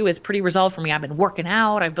this issue is pretty resolved for me. I've been working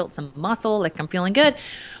out. I've built some muscle. Like I'm feeling good.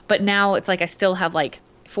 But now it's like I still have like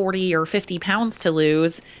 40 or 50 pounds to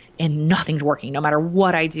lose and nothing's working no matter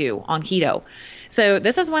what I do on keto. So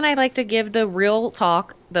this is when I like to give the real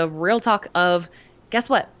talk of, guess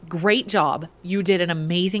what? Great job. You did an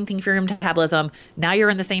amazing thing for your metabolism. Now you're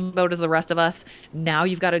in the same boat as the rest of us. Now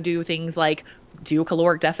you've got to do things like do a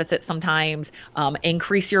caloric deficit sometimes,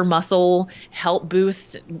 increase your muscle, help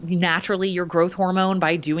boost naturally your growth hormone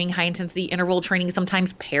by doing high intensity interval training,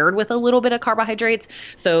 sometimes paired with a little bit of carbohydrates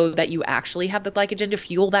so that you actually have the glycogen to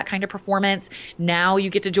fuel that kind of performance. Now you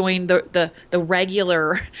get to join the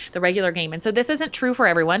regular game. And so this isn't true for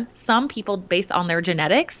everyone. Some people, based on their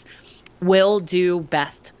genetics, will do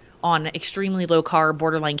best on extremely low carb,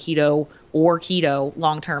 borderline keto or keto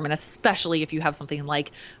long term. And especially if you have something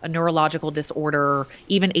like a neurological disorder,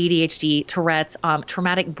 even ADHD, Tourette's,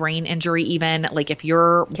 traumatic brain injury, even like if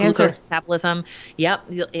your glucose metabolism,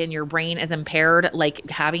 and your brain is impaired, like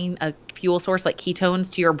having a fuel source like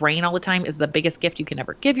ketones to your brain all the time is the biggest gift you can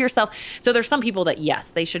ever give yourself. So there's some people that,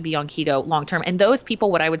 yes, they should be on keto long term. And those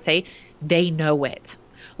people, what I would say, they know it.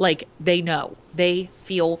 Like they know, they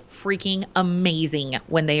feel freaking amazing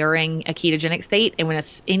when they are in a ketogenic state. And when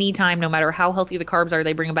it's any time, no matter how healthy the carbs are,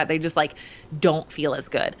 they bring them back, they just like don't feel as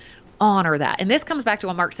good. Honor that. And this comes back to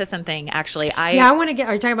a Mark Sisson thing, actually. I want to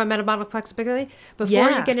are you talking about metabolic flexibility? Before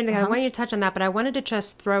you get into that, I want you to touch on that, but I wanted to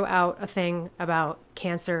just throw out a thing about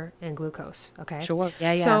cancer and glucose. Okay. Sure.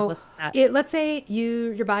 Yeah. So let's say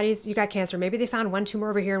you got cancer. Maybe they found one tumor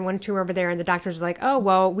over here and one tumor over there. And the doctor's like, oh,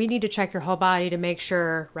 well, we need to check your whole body to make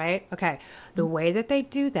sure, right? Okay. The way that they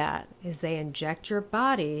do that is they inject your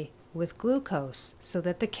body with glucose so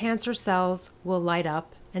that the cancer cells will light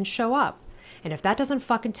up and show up. And if that doesn't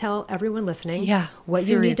fucking tell everyone listening what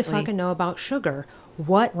you need to fucking know about sugar,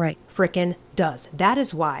 what frickin' does? That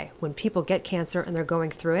is why when people get cancer and they're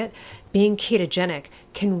going through it, being ketogenic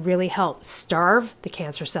can really help starve the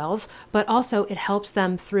cancer cells, but also it helps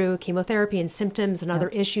them through chemotherapy and symptoms and other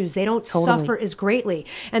issues. They don't suffer as greatly.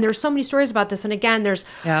 And there's so many stories about this. And again, there's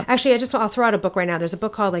actually, I'll throw out a book right now. There's a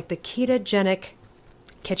book called like The Ketogenic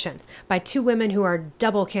Kitchen by two women who are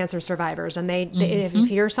double cancer survivors. And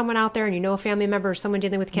if you're someone out there and you know a family member or someone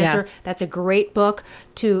dealing with cancer, that's a great book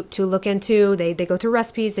to look into. They go through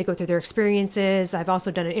recipes, they go through their experiences. I've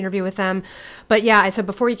also done an interview with them. But so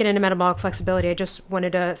before you get into metabolic flexibility, I just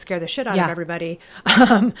wanted to scare the shit out of everybody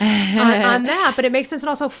on that. But it makes sense. And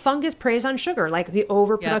also fungus preys on sugar, like the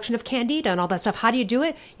overproduction of candida and all that stuff. How do you do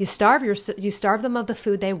it? You starve them of the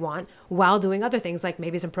food they want while doing other things like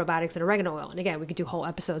maybe some probiotics and oregano oil. And again, we could do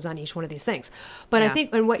whole episodes on each one of these things. But I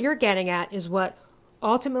think, and what you're getting at is what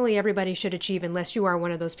ultimately everybody should achieve unless you are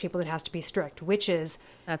one of those people that has to be strict, which is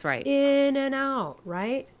that's right, in and out,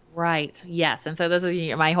 right? Right. Yes. And so this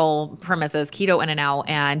is my whole premise is keto in and out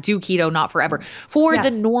and do keto, not forever for the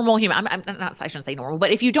Yes. normal human. I'm not, I shouldn't say normal,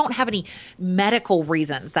 but if you don't have any medical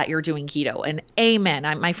reasons that you're doing keto and amen.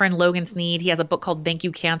 My friend Logan Sneed, he has a book called Thank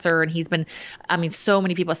You Cancer. And he's been, I mean, so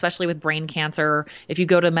many people, especially with brain cancer, if you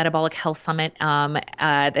go to Metabolic Health Summit,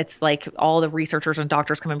 it's like all the researchers and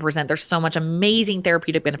doctors come and present. There's so much amazing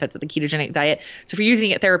therapeutic benefits of the ketogenic diet. So if you're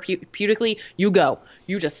using it therapeutically,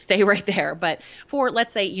 you just stay right there. But for,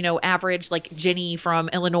 let's say, average like Jenny from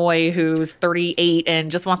Illinois who's 38 and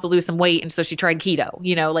just wants to lose some weight. And so she tried keto,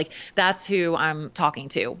 like that's who I'm talking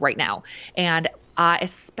to right now. And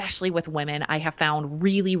especially with women, I have found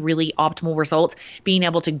really, really optimal results being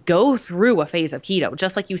able to go through a phase of keto.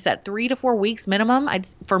 Just like you said, 3 to 4 weeks minimum.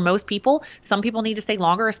 For most people, some people need to stay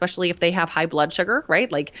longer, especially if they have high blood sugar,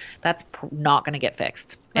 right? Like that's not going to get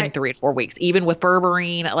fixed in 3 to 4 weeks. Even with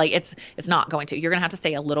berberine, like it's not going to. You're going to have to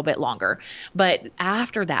stay a little bit longer. But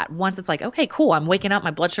after that, once it's like, okay, cool, I'm waking up,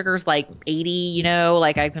 my blood sugar's like 80,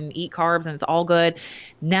 like I can eat carbs and it's all good.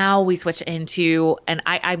 Now we switch into, and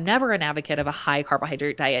I'm never an advocate of a high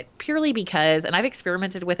carbohydrate diet purely because, and I've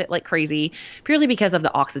experimented with it like crazy, purely because of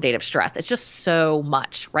the oxidative stress. It's just so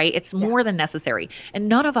much, right? It's more than necessary. And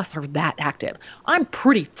none of us are that active. I'm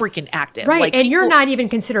pretty freaking active. Right. Like, and you're not even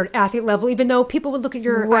considered athlete level, even though people would look at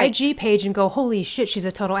your IG page and go, holy shit, she's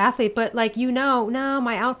a total athlete. But like, no,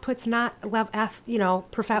 my output's not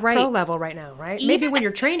pro level right now, right? Even, maybe when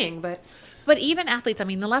you're training, But even athletes, I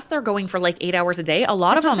mean, unless they're going for like 8 hours a day, a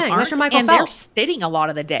lot of them aren't. Unless you're Michael and Phelps. They're sitting a lot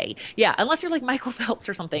of the day. Yeah, unless you're like Michael Phelps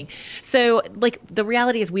or something. So like the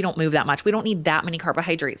reality is we don't move that much. We don't need that many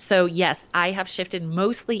carbohydrates. So yes, I have shifted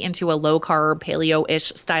mostly into a low carb, paleo-ish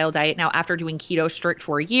style diet. Now, after doing keto strict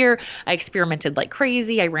for a year, I experimented like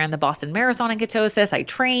crazy. I ran the Boston Marathon in ketosis. I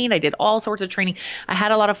trained. I did all sorts of training. I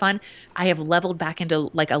had a lot of fun. I have leveled back into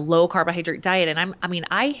like a low carbohydrate diet. And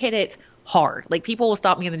I hit it hard. Like people will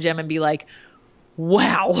stop me in the gym and be like,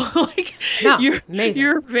 wow, like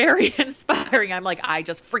you're very inspiring. I'm like, I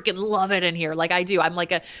just freaking love it in here. Like I do. I'm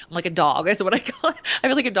like a dog. That's what I call it. I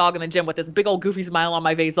feel like a dog in the gym with this big old goofy smile on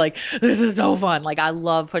my face. Like, this is so fun. Like I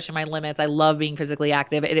love pushing my limits. I love being physically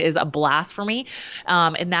active. It is a blast for me.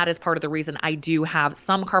 And that is part of the reason I do have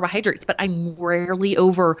some carbohydrates, but I'm rarely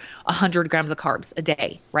over 100 grams of carbs a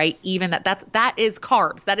day, right? Even that is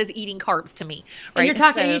carbs. That is eating carbs to me, right?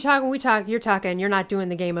 And you're not doing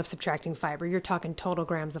the game of subtracting fiber. You're talking total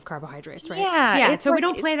grams of carbohydrates, right? Yeah. So we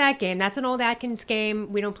don't play that game. That's an old Atkins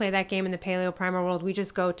game. We don't play that game in the Paleo Primal world. We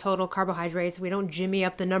just go total carbohydrates. We don't jimmy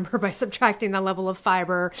up the number by subtracting the level of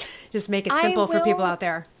fiber. Just make it simple for people out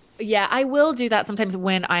there. Yeah, I will do that sometimes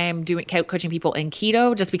when I am coaching people in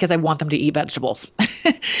keto, just because I want them to eat vegetables,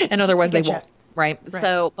 and otherwise they won't. Right.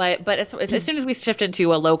 So, but as soon as we shift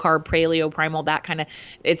into a low carb, paleo, primal, that kind of,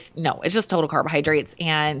 it's just total carbohydrates.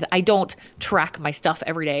 And I don't track my stuff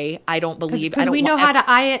every day. I don't believe, because we know how to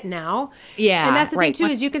eye it now. Yeah. And that's the thing too,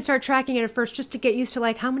 is you can start tracking it at first just to get used to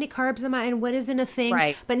like, how many carbs am I and what is in a thing.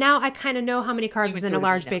 Right. But now I kind of know how many carbs is in a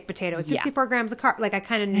large baked potato. It's 54 grams of carb. Like I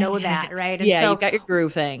kind of know that. Right. And so, you've got your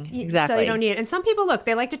groove thing. Exactly. So you don't need it. And some people, look,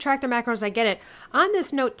 they like to track their macros. I get it. On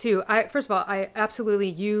this note too, first of all, I absolutely,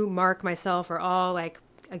 you, Mark, myself are all like,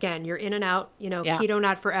 again, you're in and out, keto,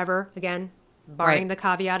 not forever, again, barring the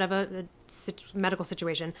caveat of a medical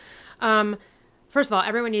situation. First of all,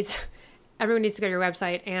 everyone needs to go to your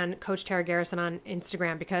website and Coach Tara Garrison on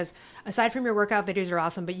Instagram, because aside from your workout videos are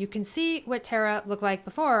awesome, but you can see what Tara looked like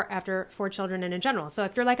before, after 4 children, and in general. So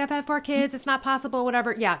if you're like, I've had 4 kids, it's not possible,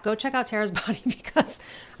 whatever. Yeah, go check out Tara's body, because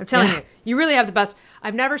I'm telling you, you really have the best.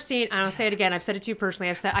 I've never seen, and I'll say it again, I've said it to you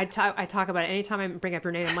personally. I talk about it anytime I bring up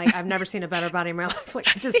your name. I'm like, I've never seen a better body in my life.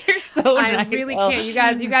 Like You're so I nice. really can't.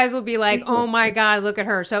 You guys will be like, oh my God, look at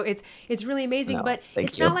her. So it's really amazing, but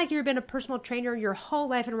it's not like you've been a personal trainer your whole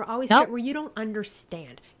life and we're always where you don't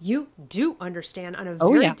understand. You do understand on a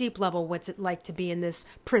very deep level what's it like to be in this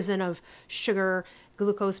prison of sugar,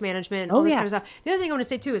 glucose management, all this kind of stuff. The other thing I want to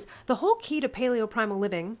say too is the whole key to paleo primal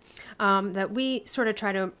living that we sort of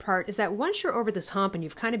try to impart is that once you're over this hump and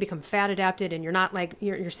you've kind of become fat adapted and you're not like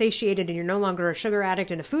you're satiated and you're no longer a sugar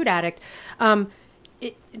addict and a food addict,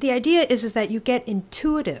 the idea is that you get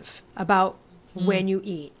intuitive about when you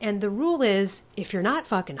eat. And the rule is, if you're not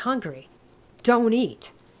fucking hungry, don't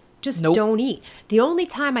eat. Just don't eat. The only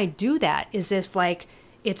time I do that is if like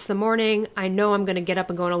it's the morning, I know I'm going to get up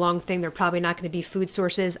and go on a long thing. There are probably not going to be food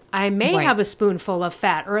sources. I may have a spoonful of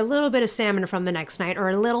fat or a little bit of salmon from the next night or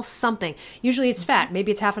a little something. Usually it's fat.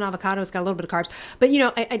 Maybe it's half an avocado. It's got a little bit of carbs. But,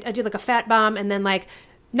 I do like a fat bomb and then like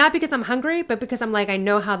Not because I'm hungry, but because I'm like, I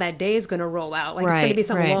know how that day is going to roll out. Like it's going to be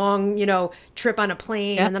some long, trip on a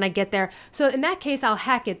plane and then I get there. So in that case, I'll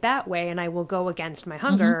hack it that way and I will go against my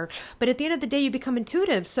hunger. But at the end of the day, you become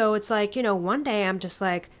intuitive. So it's like, one day I'm just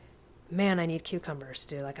like, man, I need cucumbers,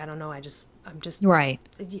 dude. Like, I don't know. I'm just right.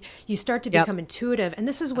 You start to become intuitive. And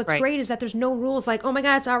this is what's great is that there's no rules like, oh my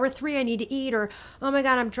God, it's hour 3, I need to eat, or oh my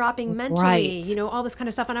God, I'm dropping mentally, all this kind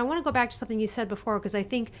of stuff. And I want to go back to something you said before, because I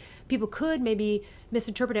think people could maybe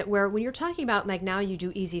misinterpret it, where when you're talking about like now you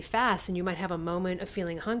do easy fasts and you might have a moment of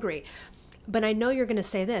feeling hungry. But I know you're going to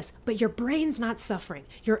say this, but your brain's not suffering.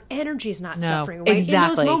 Your energy's not suffering, right? Exactly.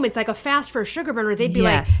 In those moments, like a fast for a sugar burner, they'd be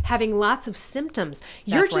like having lots of symptoms.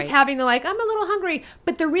 You're just having the like, I'm a little hungry.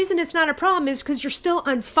 But the reason it's not a problem is because you're still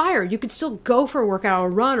on fire. You could still go for a workout or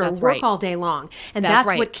run or work all day long. And that's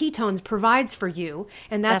what ketones provides for you.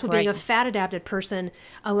 And that's what being a fat adapted person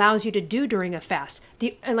allows you to do during a fast.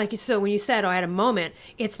 And like so when you said, I had a moment,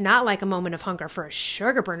 it's not like a moment of hunger for a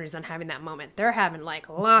sugar burner is not having that moment. They're having like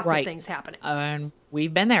lots of things happening. And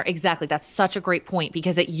we've been there. Exactly. That's such a great point,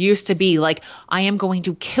 because it used to be like, I am going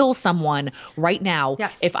to kill someone right now.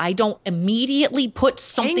 Yes. If I don't immediately put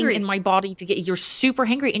something in my body to get, you're super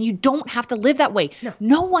hungry, and you don't have to live that way.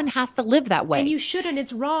 No one has to live that way. And you shouldn't.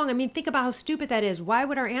 It's wrong. I mean, think about how stupid that is. Why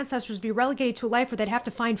would our ancestors be relegated to a life where they'd have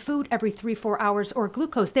to find food every 3-4 hours or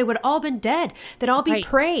glucose? They would all been dead. They'd all be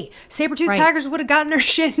prey. Saber-toothed tigers would have gotten their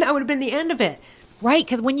shit, and that would have been the end of it. Right,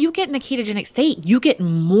 because when you get in a ketogenic state, you get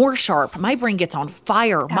more sharp. My brain gets on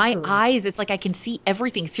fire. Absolutely. My eyes, it's like I can see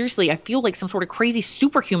everything. Seriously, I feel like some sort of crazy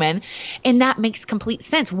superhuman, and that makes complete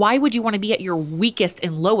sense. Why would you want to be at your weakest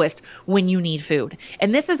and lowest when you need food?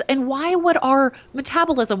 And why would our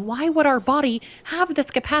metabolism, why would our body have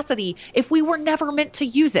this capacity if we were never meant to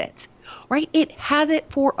use it? Right? It has it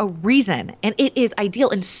for a reason, and it is ideal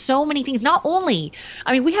in so many things. Not only,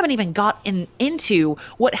 I mean, we haven't even into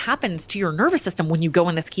what happens to your nervous system when you go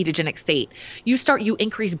in this ketogenic state. You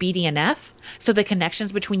increase BDNF, so the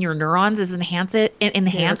connections between your neurons is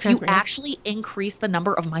enhanced. You actually increase the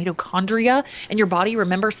number of mitochondria in your body.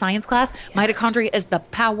 Remember science class? Mitochondria is the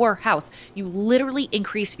powerhouse. You literally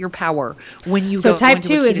increase your power when you go. So type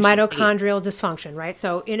 2 is mitochondrial dysfunction, right?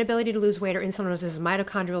 So inability to lose weight or insulinosis is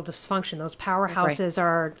mitochondrial dysfunction. Those powerhouses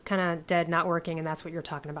are kind of dead, not working, and that's what you're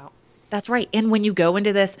talking about. That's right. And when you go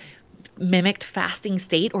into this mimicked fasting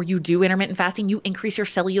state, or you do intermittent fasting, you increase your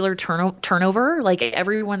cellular turnover. Like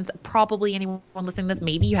anyone listening to this,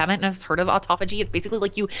 maybe you haven't heard of autophagy. It's basically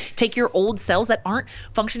like you take your old cells that aren't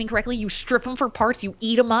functioning correctly, you strip them for parts, you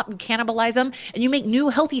eat them up, you cannibalize them, and you make new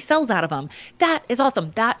healthy cells out of them. That is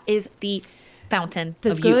awesome. That is the fountain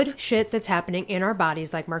the of good youth. Shit that's happening in our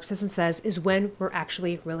bodies, like Mark Sisson says, is when we're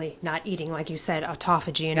actually really not eating, like you said,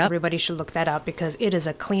 autophagy, and everybody should look that up, because it is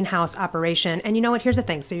a clean house operation. And you know what? Here's the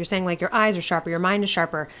thing. So you're saying like your eyes are sharper, your mind is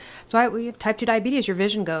sharper. So when you have type 2 diabetes, your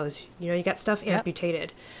vision goes. You got stuff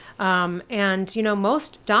amputated. And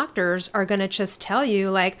most doctors are going to just tell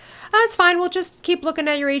you like, oh, it's fine. We'll just keep looking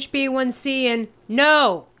at your HbA1c, and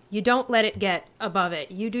no. You don't let it get above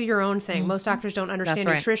it. You do your own thing. Most doctors don't understand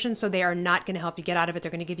nutrition, so they are not going to help you get out of it.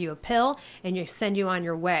 They're going to give you a pill and you send you on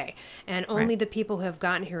your way. And only the people who have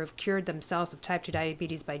gotten here have cured themselves of type 2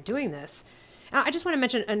 diabetes by doing this. I just want to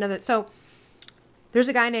mention another. So there's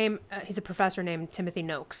a guy named, he's a professor named Timothy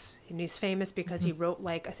Noakes. And he's famous because he wrote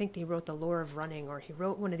I think he wrote The Lure of Running, or he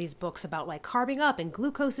wrote one of these books about like carbing up and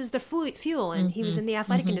glucose is the fuel. And he was in the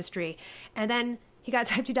athletic industry. And then he got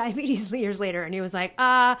type 2 diabetes years later, and he was like,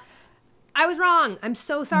 I was wrong. I'm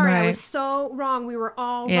so sorry. I was so wrong. We were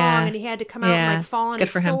all wrong. And he had to come out and like fall on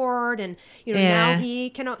his sword. And, now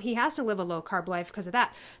he has to live a low carb life because of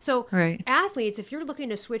that. So athletes, if you're looking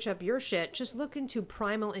to switch up your shit, just look into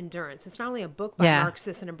Primal Endurance. It's not only a book by Mark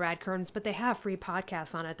Sisson and Brad Kearns, but they have free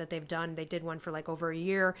podcasts on it that they've done. They did one for like over a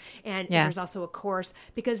year. And there's also a course,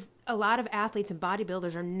 because a lot of athletes and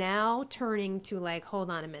bodybuilders are now turning to like, hold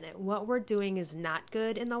on a minute. What we're doing is not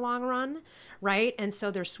good in the long run. Right. And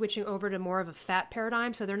so they're switching over to more of a fat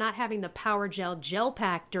paradigm. So they're not having the power gel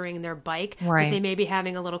pack during their bike, but they may be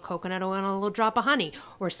having a little coconut oil and a little drop of honey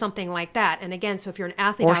or something like that. And again, so if you're an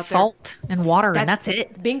athlete or out there, salt and water, and that's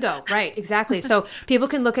it. Bingo. Right. Exactly. So people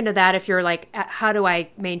can look into that. If you're like, how do I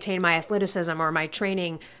maintain my athleticism or my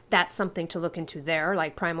training? That's something to look into there,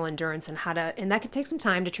 like Primal Endurance, and and that could take some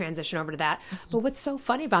time to transition over to that. But what's so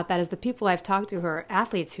funny about that is the people I've talked to who are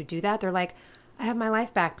athletes who do that, they're like, I have my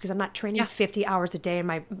life back because I'm not training 50 hours a day, and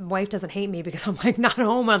my wife doesn't hate me because I'm like not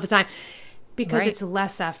home all the time, because it's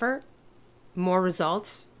less effort, more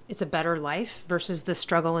results, it's a better life versus the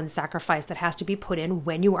struggle and sacrifice that has to be put in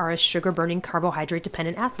when you are a sugar-burning,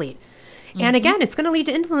 carbohydrate-dependent athlete. And again, it's going to lead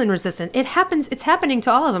to insulin resistance. It happens. It's happening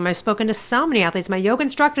to all of them. I've spoken to so many athletes. My yoga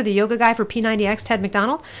instructor, the yoga guy for P90X, Ted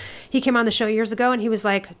McDonald, he came on the show years ago and he was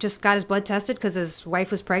like, just got his blood tested because his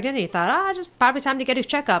wife was pregnant. And he thought, just probably time to get his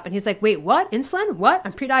checkup. And he's like, wait, what? Insulin? What?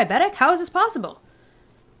 I'm pre-diabetic? How is this possible?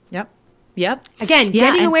 Yep. Again,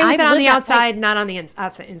 getting away with it on the outside, not on the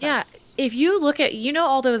inside. Yeah. If you look at,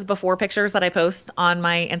 all those before pictures that I post on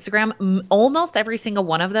my Instagram, almost every single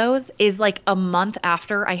one of those is like a month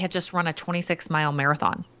after I had just run a 26-mile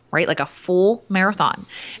marathon, right? Like a full marathon.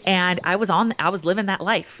 And I was living that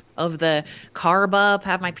life of the carb up,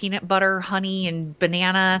 have my peanut butter, honey, and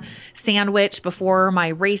banana sandwich before my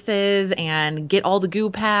races and get all the goo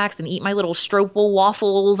packs and eat my little Stroopwafel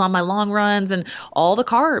waffles on my long runs and all the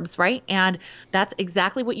carbs, right? And that's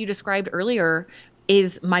exactly what you described earlier.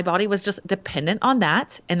 Is my body was just dependent on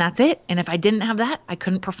that, and that's it. And if I didn't have that, I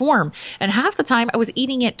couldn't perform. And half the time I was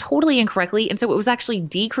eating it totally incorrectly. And so it was actually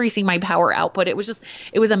decreasing my power output. It was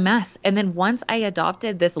a mess. And then once I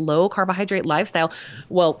adopted this low carbohydrate lifestyle,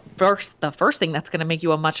 the first thing that's going to make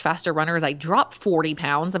you a much faster runner is I dropped 40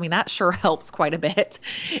 pounds. I mean, that sure helps quite a bit.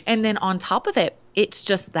 And then on top of it, it's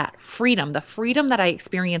just that freedom, the freedom that I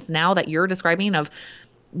experience now that you're describing of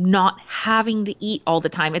not having to eat all the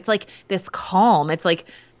time. It's like this calm. It's like,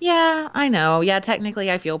 yeah, I know. Yeah, technically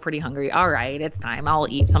I feel pretty hungry. All right, it's time. I'll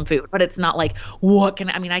eat some food. But it's not like,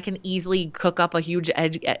 I can easily cook up a huge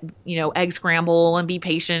egg scramble and be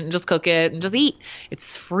patient and just cook it and just eat.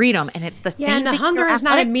 It's freedom. And it's the same thing. Yeah, and the hunger is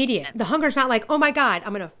not immediate. The hunger is not like, oh my God,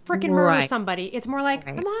 I'm going to freaking murder somebody. It's more like,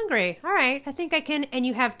 I'm hungry. All right, I think I can. And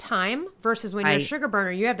you have time versus when you're a sugar burner,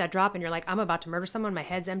 you have that drop and you're like, I'm about to murder someone. My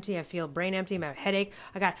head's empty. I feel brain empty. My headache.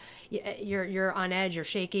 You're on edge. You're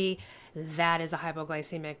shaky. That is a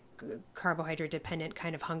hypoglycemic, carbohydrate-dependent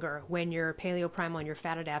kind of hunger. When you're paleo, primal, and you're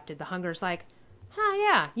fat-adapted, the hunger is like,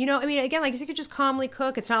 yeah. Again, like you could just calmly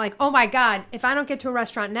cook. It's not like, oh my God, if I don't get to a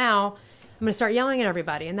restaurant now, I'm going to start yelling at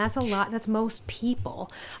everybody. And that's a lot. That's most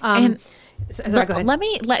people. Go ahead.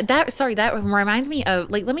 That reminds me of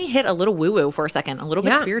let me hit a little woo-woo for a second, a little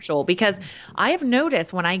bit spiritual, because I have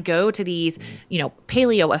noticed when I go to these,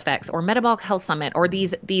 paleo effects or metabolic health summit or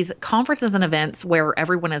these conferences and events where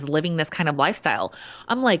everyone is living this kind of lifestyle,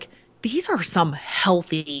 I'm like, these are some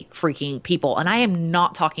healthy freaking people. And I am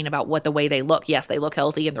not talking about the way they look. Yes, they look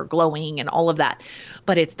healthy and they're glowing and all of that,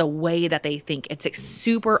 but it's the way that they think. It's a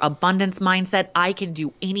super abundance mindset. I can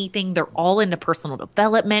do anything. They're all into personal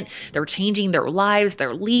development. They're changing their lives.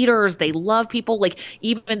 They're leaders. They love people. Like,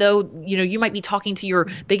 even though, you might be talking to your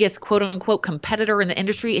biggest quote unquote competitor in the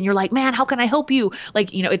industry and you're like, man, how can I help you?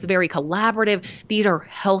 It's very collaborative. These are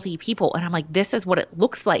healthy people. And I'm like, this is what it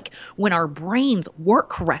looks like when our brains work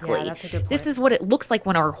correctly. Yeah, that's a good point. This is what it looks like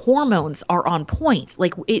when our hormones are on point.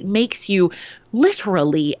 Like, it makes you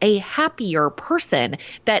literally a happier person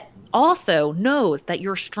that also knows that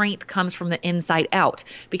your strength comes from the inside out.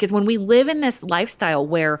 Because when we live in this lifestyle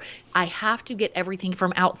where I have to get everything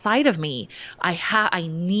from outside of me, I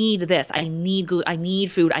need this, I need gluten, I need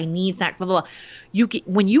food, I need snacks, blah, blah, blah.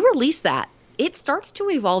 When you release that, it starts to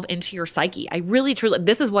evolve into your psyche. I really, truly,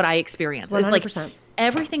 this is what I experience. 100%. It's like,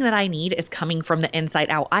 everything that I need is coming from the inside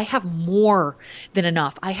out. I have more than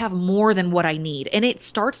enough. I have more than what I need. And it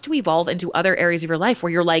starts to evolve into other areas of your life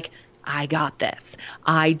where you're like, I got this.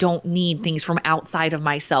 I don't need things from outside of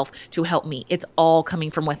myself to help me. It's all coming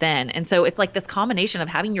from within. And so it's like this combination of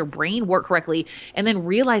having your brain work correctly and then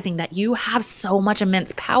realizing that you have so much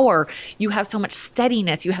immense power. You have so much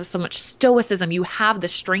steadiness. You have so much stoicism. You have the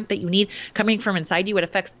strength that you need coming from inside you. It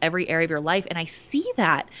affects every area of your life. And I see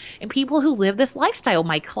that in people who live this lifestyle,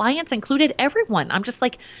 my clients included, everyone. I'm just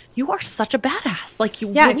like, you are such a badass. Like,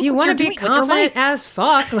 if you want to be confident as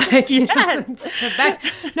fuck, like,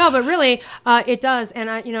 no, but really, it does. And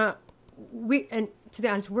to be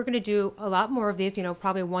honest, we're going to do a lot more of these,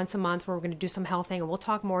 probably once a month where we're going to do some health thing. And we'll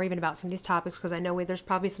talk more even about some of these topics because I know there's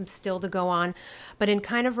probably some still to go on. But in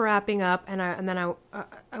kind of wrapping up, and then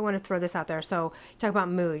I want to throw this out there. So you talk about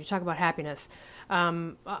mood, you talk about happiness.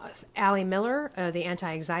 Allie Miller, the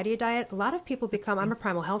anti-anxiety diet. A lot of people I'm a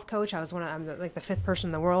Primal Health coach. I'm like the fifth person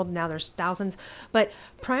in the world. Now there's thousands. But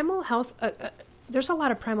Primal Health, there's a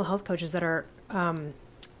lot of Primal Health coaches that are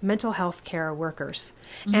mental health care workers.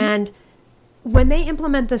 Mm-hmm. And when they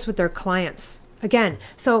implement this with their clients, again,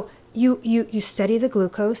 so you study the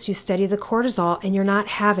glucose, you study the cortisol, and you're not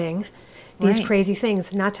having these crazy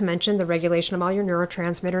things, not to mention the regulation of all your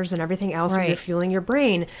neurotransmitters and everything else when you're fueling your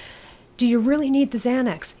brain. Do you really need the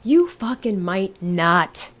Xanax? You fucking might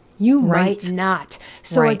not. You Right. might not.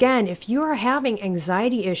 So Right. again, if you are having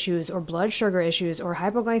anxiety issues or blood sugar issues or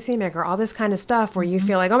hypoglycemic or all this kind of stuff where you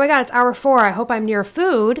feel like, oh my God, it's hour 4, I hope I'm near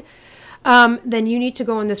food, then you need to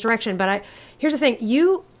go in this direction. But here's the thing,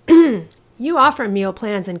 you you offer meal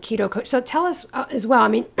plans and keto coach. So tell us as well, I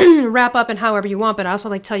mean, wrap up in however you want, but I also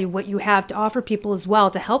like to tell you what you have to offer people as well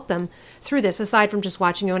to help them through this, aside from just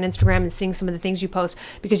watching you on Instagram and seeing some of the things you post,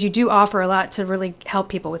 because you do offer a lot to really help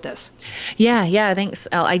people with this. Yeah, thanks,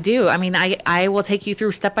 Elle. I do. I mean, I will take you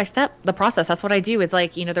through step by step the process. That's what I do. Is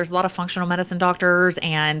like, there's a lot of functional medicine doctors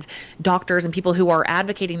and people who are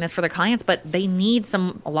advocating this for their clients, but a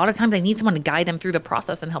lot of times they need someone to guide them through the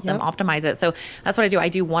process and help them optimize it. So that's what I do. I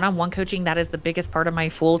do one-on-one coaching. That is the biggest part of my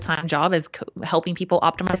full-time job, is helping people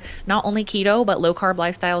optimize not only keto, but low carb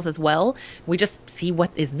lifestyles as well. We just see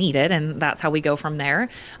what is needed, and that's how we go from there.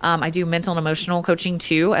 I do mental and emotional coaching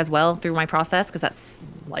too, as well, through my process, because that's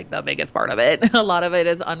like the biggest part of it. A lot of it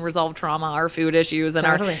is unresolved trauma, our food issues, and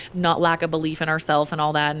our not lack of belief in ourselves and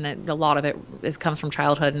all that. And a lot of it comes from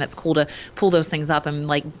childhood, and it's cool to pull those things up and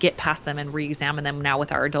like get past them and re-examine them now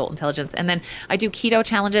with our adult intelligence. And then I do keto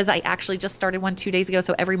challenges. I actually just started one 2 days ago.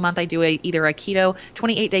 So every month I do either a keto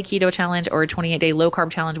 28-day keto challenge or a 28-day low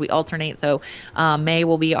carb challenge. We alternate. So May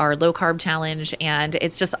will be our low carb challenge, and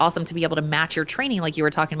it's just awesome to be able to match your training, like you were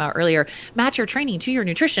talking about earlier, match your training to your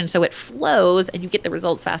nutrition so it flows and you get the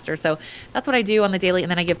results faster. So that's what I do on the daily.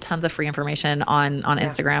 And then I give tons of free information on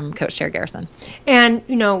Instagram, Coach Tara Garrison. And,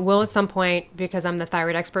 we'll at some point, because I'm the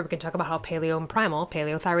thyroid expert, we can talk about how Paleo and Primal,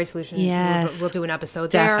 Paleo Thyroid Solution, we'll do an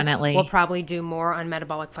episode there. Definitely. We'll probably do more on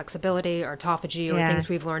metabolic flexibility or autophagy or things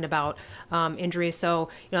we've learned about injuries. So,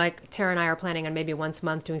 like Tara and I are planning on maybe once a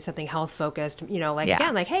month doing something health focused,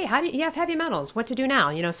 again, like, hey, how do you have heavy metals? What to do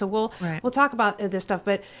now? So we'll talk about this stuff,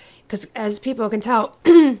 but because as people can tell,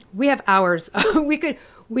 we have hours. We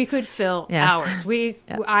could fill hours.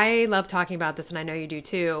 I love talking about this, and I know you do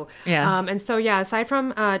too. Yes. And so, aside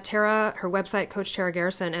from Tara, her website, Coach Tara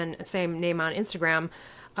Garrison, and same name on Instagram,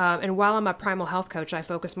 and while I'm a Primal Health coach, I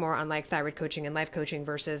focus more on like thyroid coaching and life coaching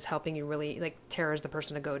versus helping you really, like Tara is the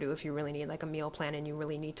person to go to if you really need like a meal plan and you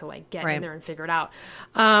really need to like get in there and figure it out.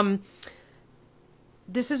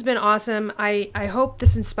 This has been awesome. I hope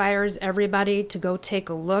this inspires everybody to go take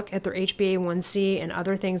a look at their HbA1c and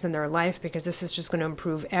other things in their life, because this is just going to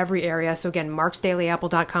improve every area. So again,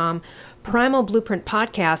 marksdailyapple.com, Primal Blueprint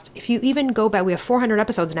Podcast. If you even go back, we have 400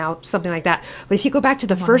 episodes now, something like that. But if you go back to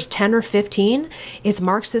the first 10 or 15, it's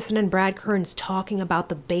Mark Sisson and Brad Kearns talking about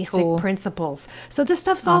the basic principles. So this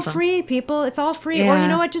stuff's all free, people. It's all free. Or you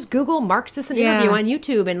know what? Just Google Mark Sisson interview on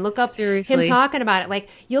YouTube and look up him talking about it. Like,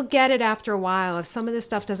 you'll get it after a while. If some of this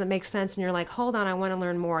stuff doesn't make sense and you're like, hold on, I want to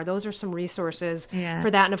learn more, those are some resources for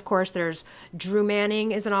that. And of course, there's Drew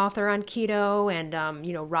Manning is an author on keto,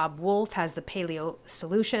 and Rob Wolf has the Paleo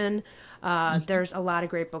Solution. There's a lot of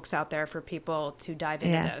great books out there for people to dive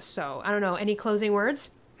into this. So I don't know, any closing words?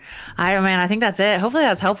 I think that's it. Hopefully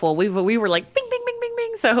that's helpful. We were like bing, bing, bing, bing,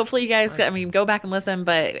 bing. So hopefully you guys, go back and listen.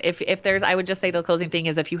 But if there's, I would just say the closing thing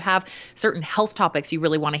is, if you have certain health topics you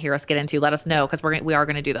really want to hear us get into, let us know, because we are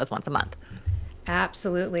going to do those once a month.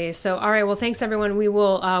 Absolutely. So, all right. Well, thanks everyone.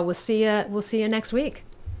 We'll see you next week.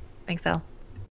 Thanks, Elle.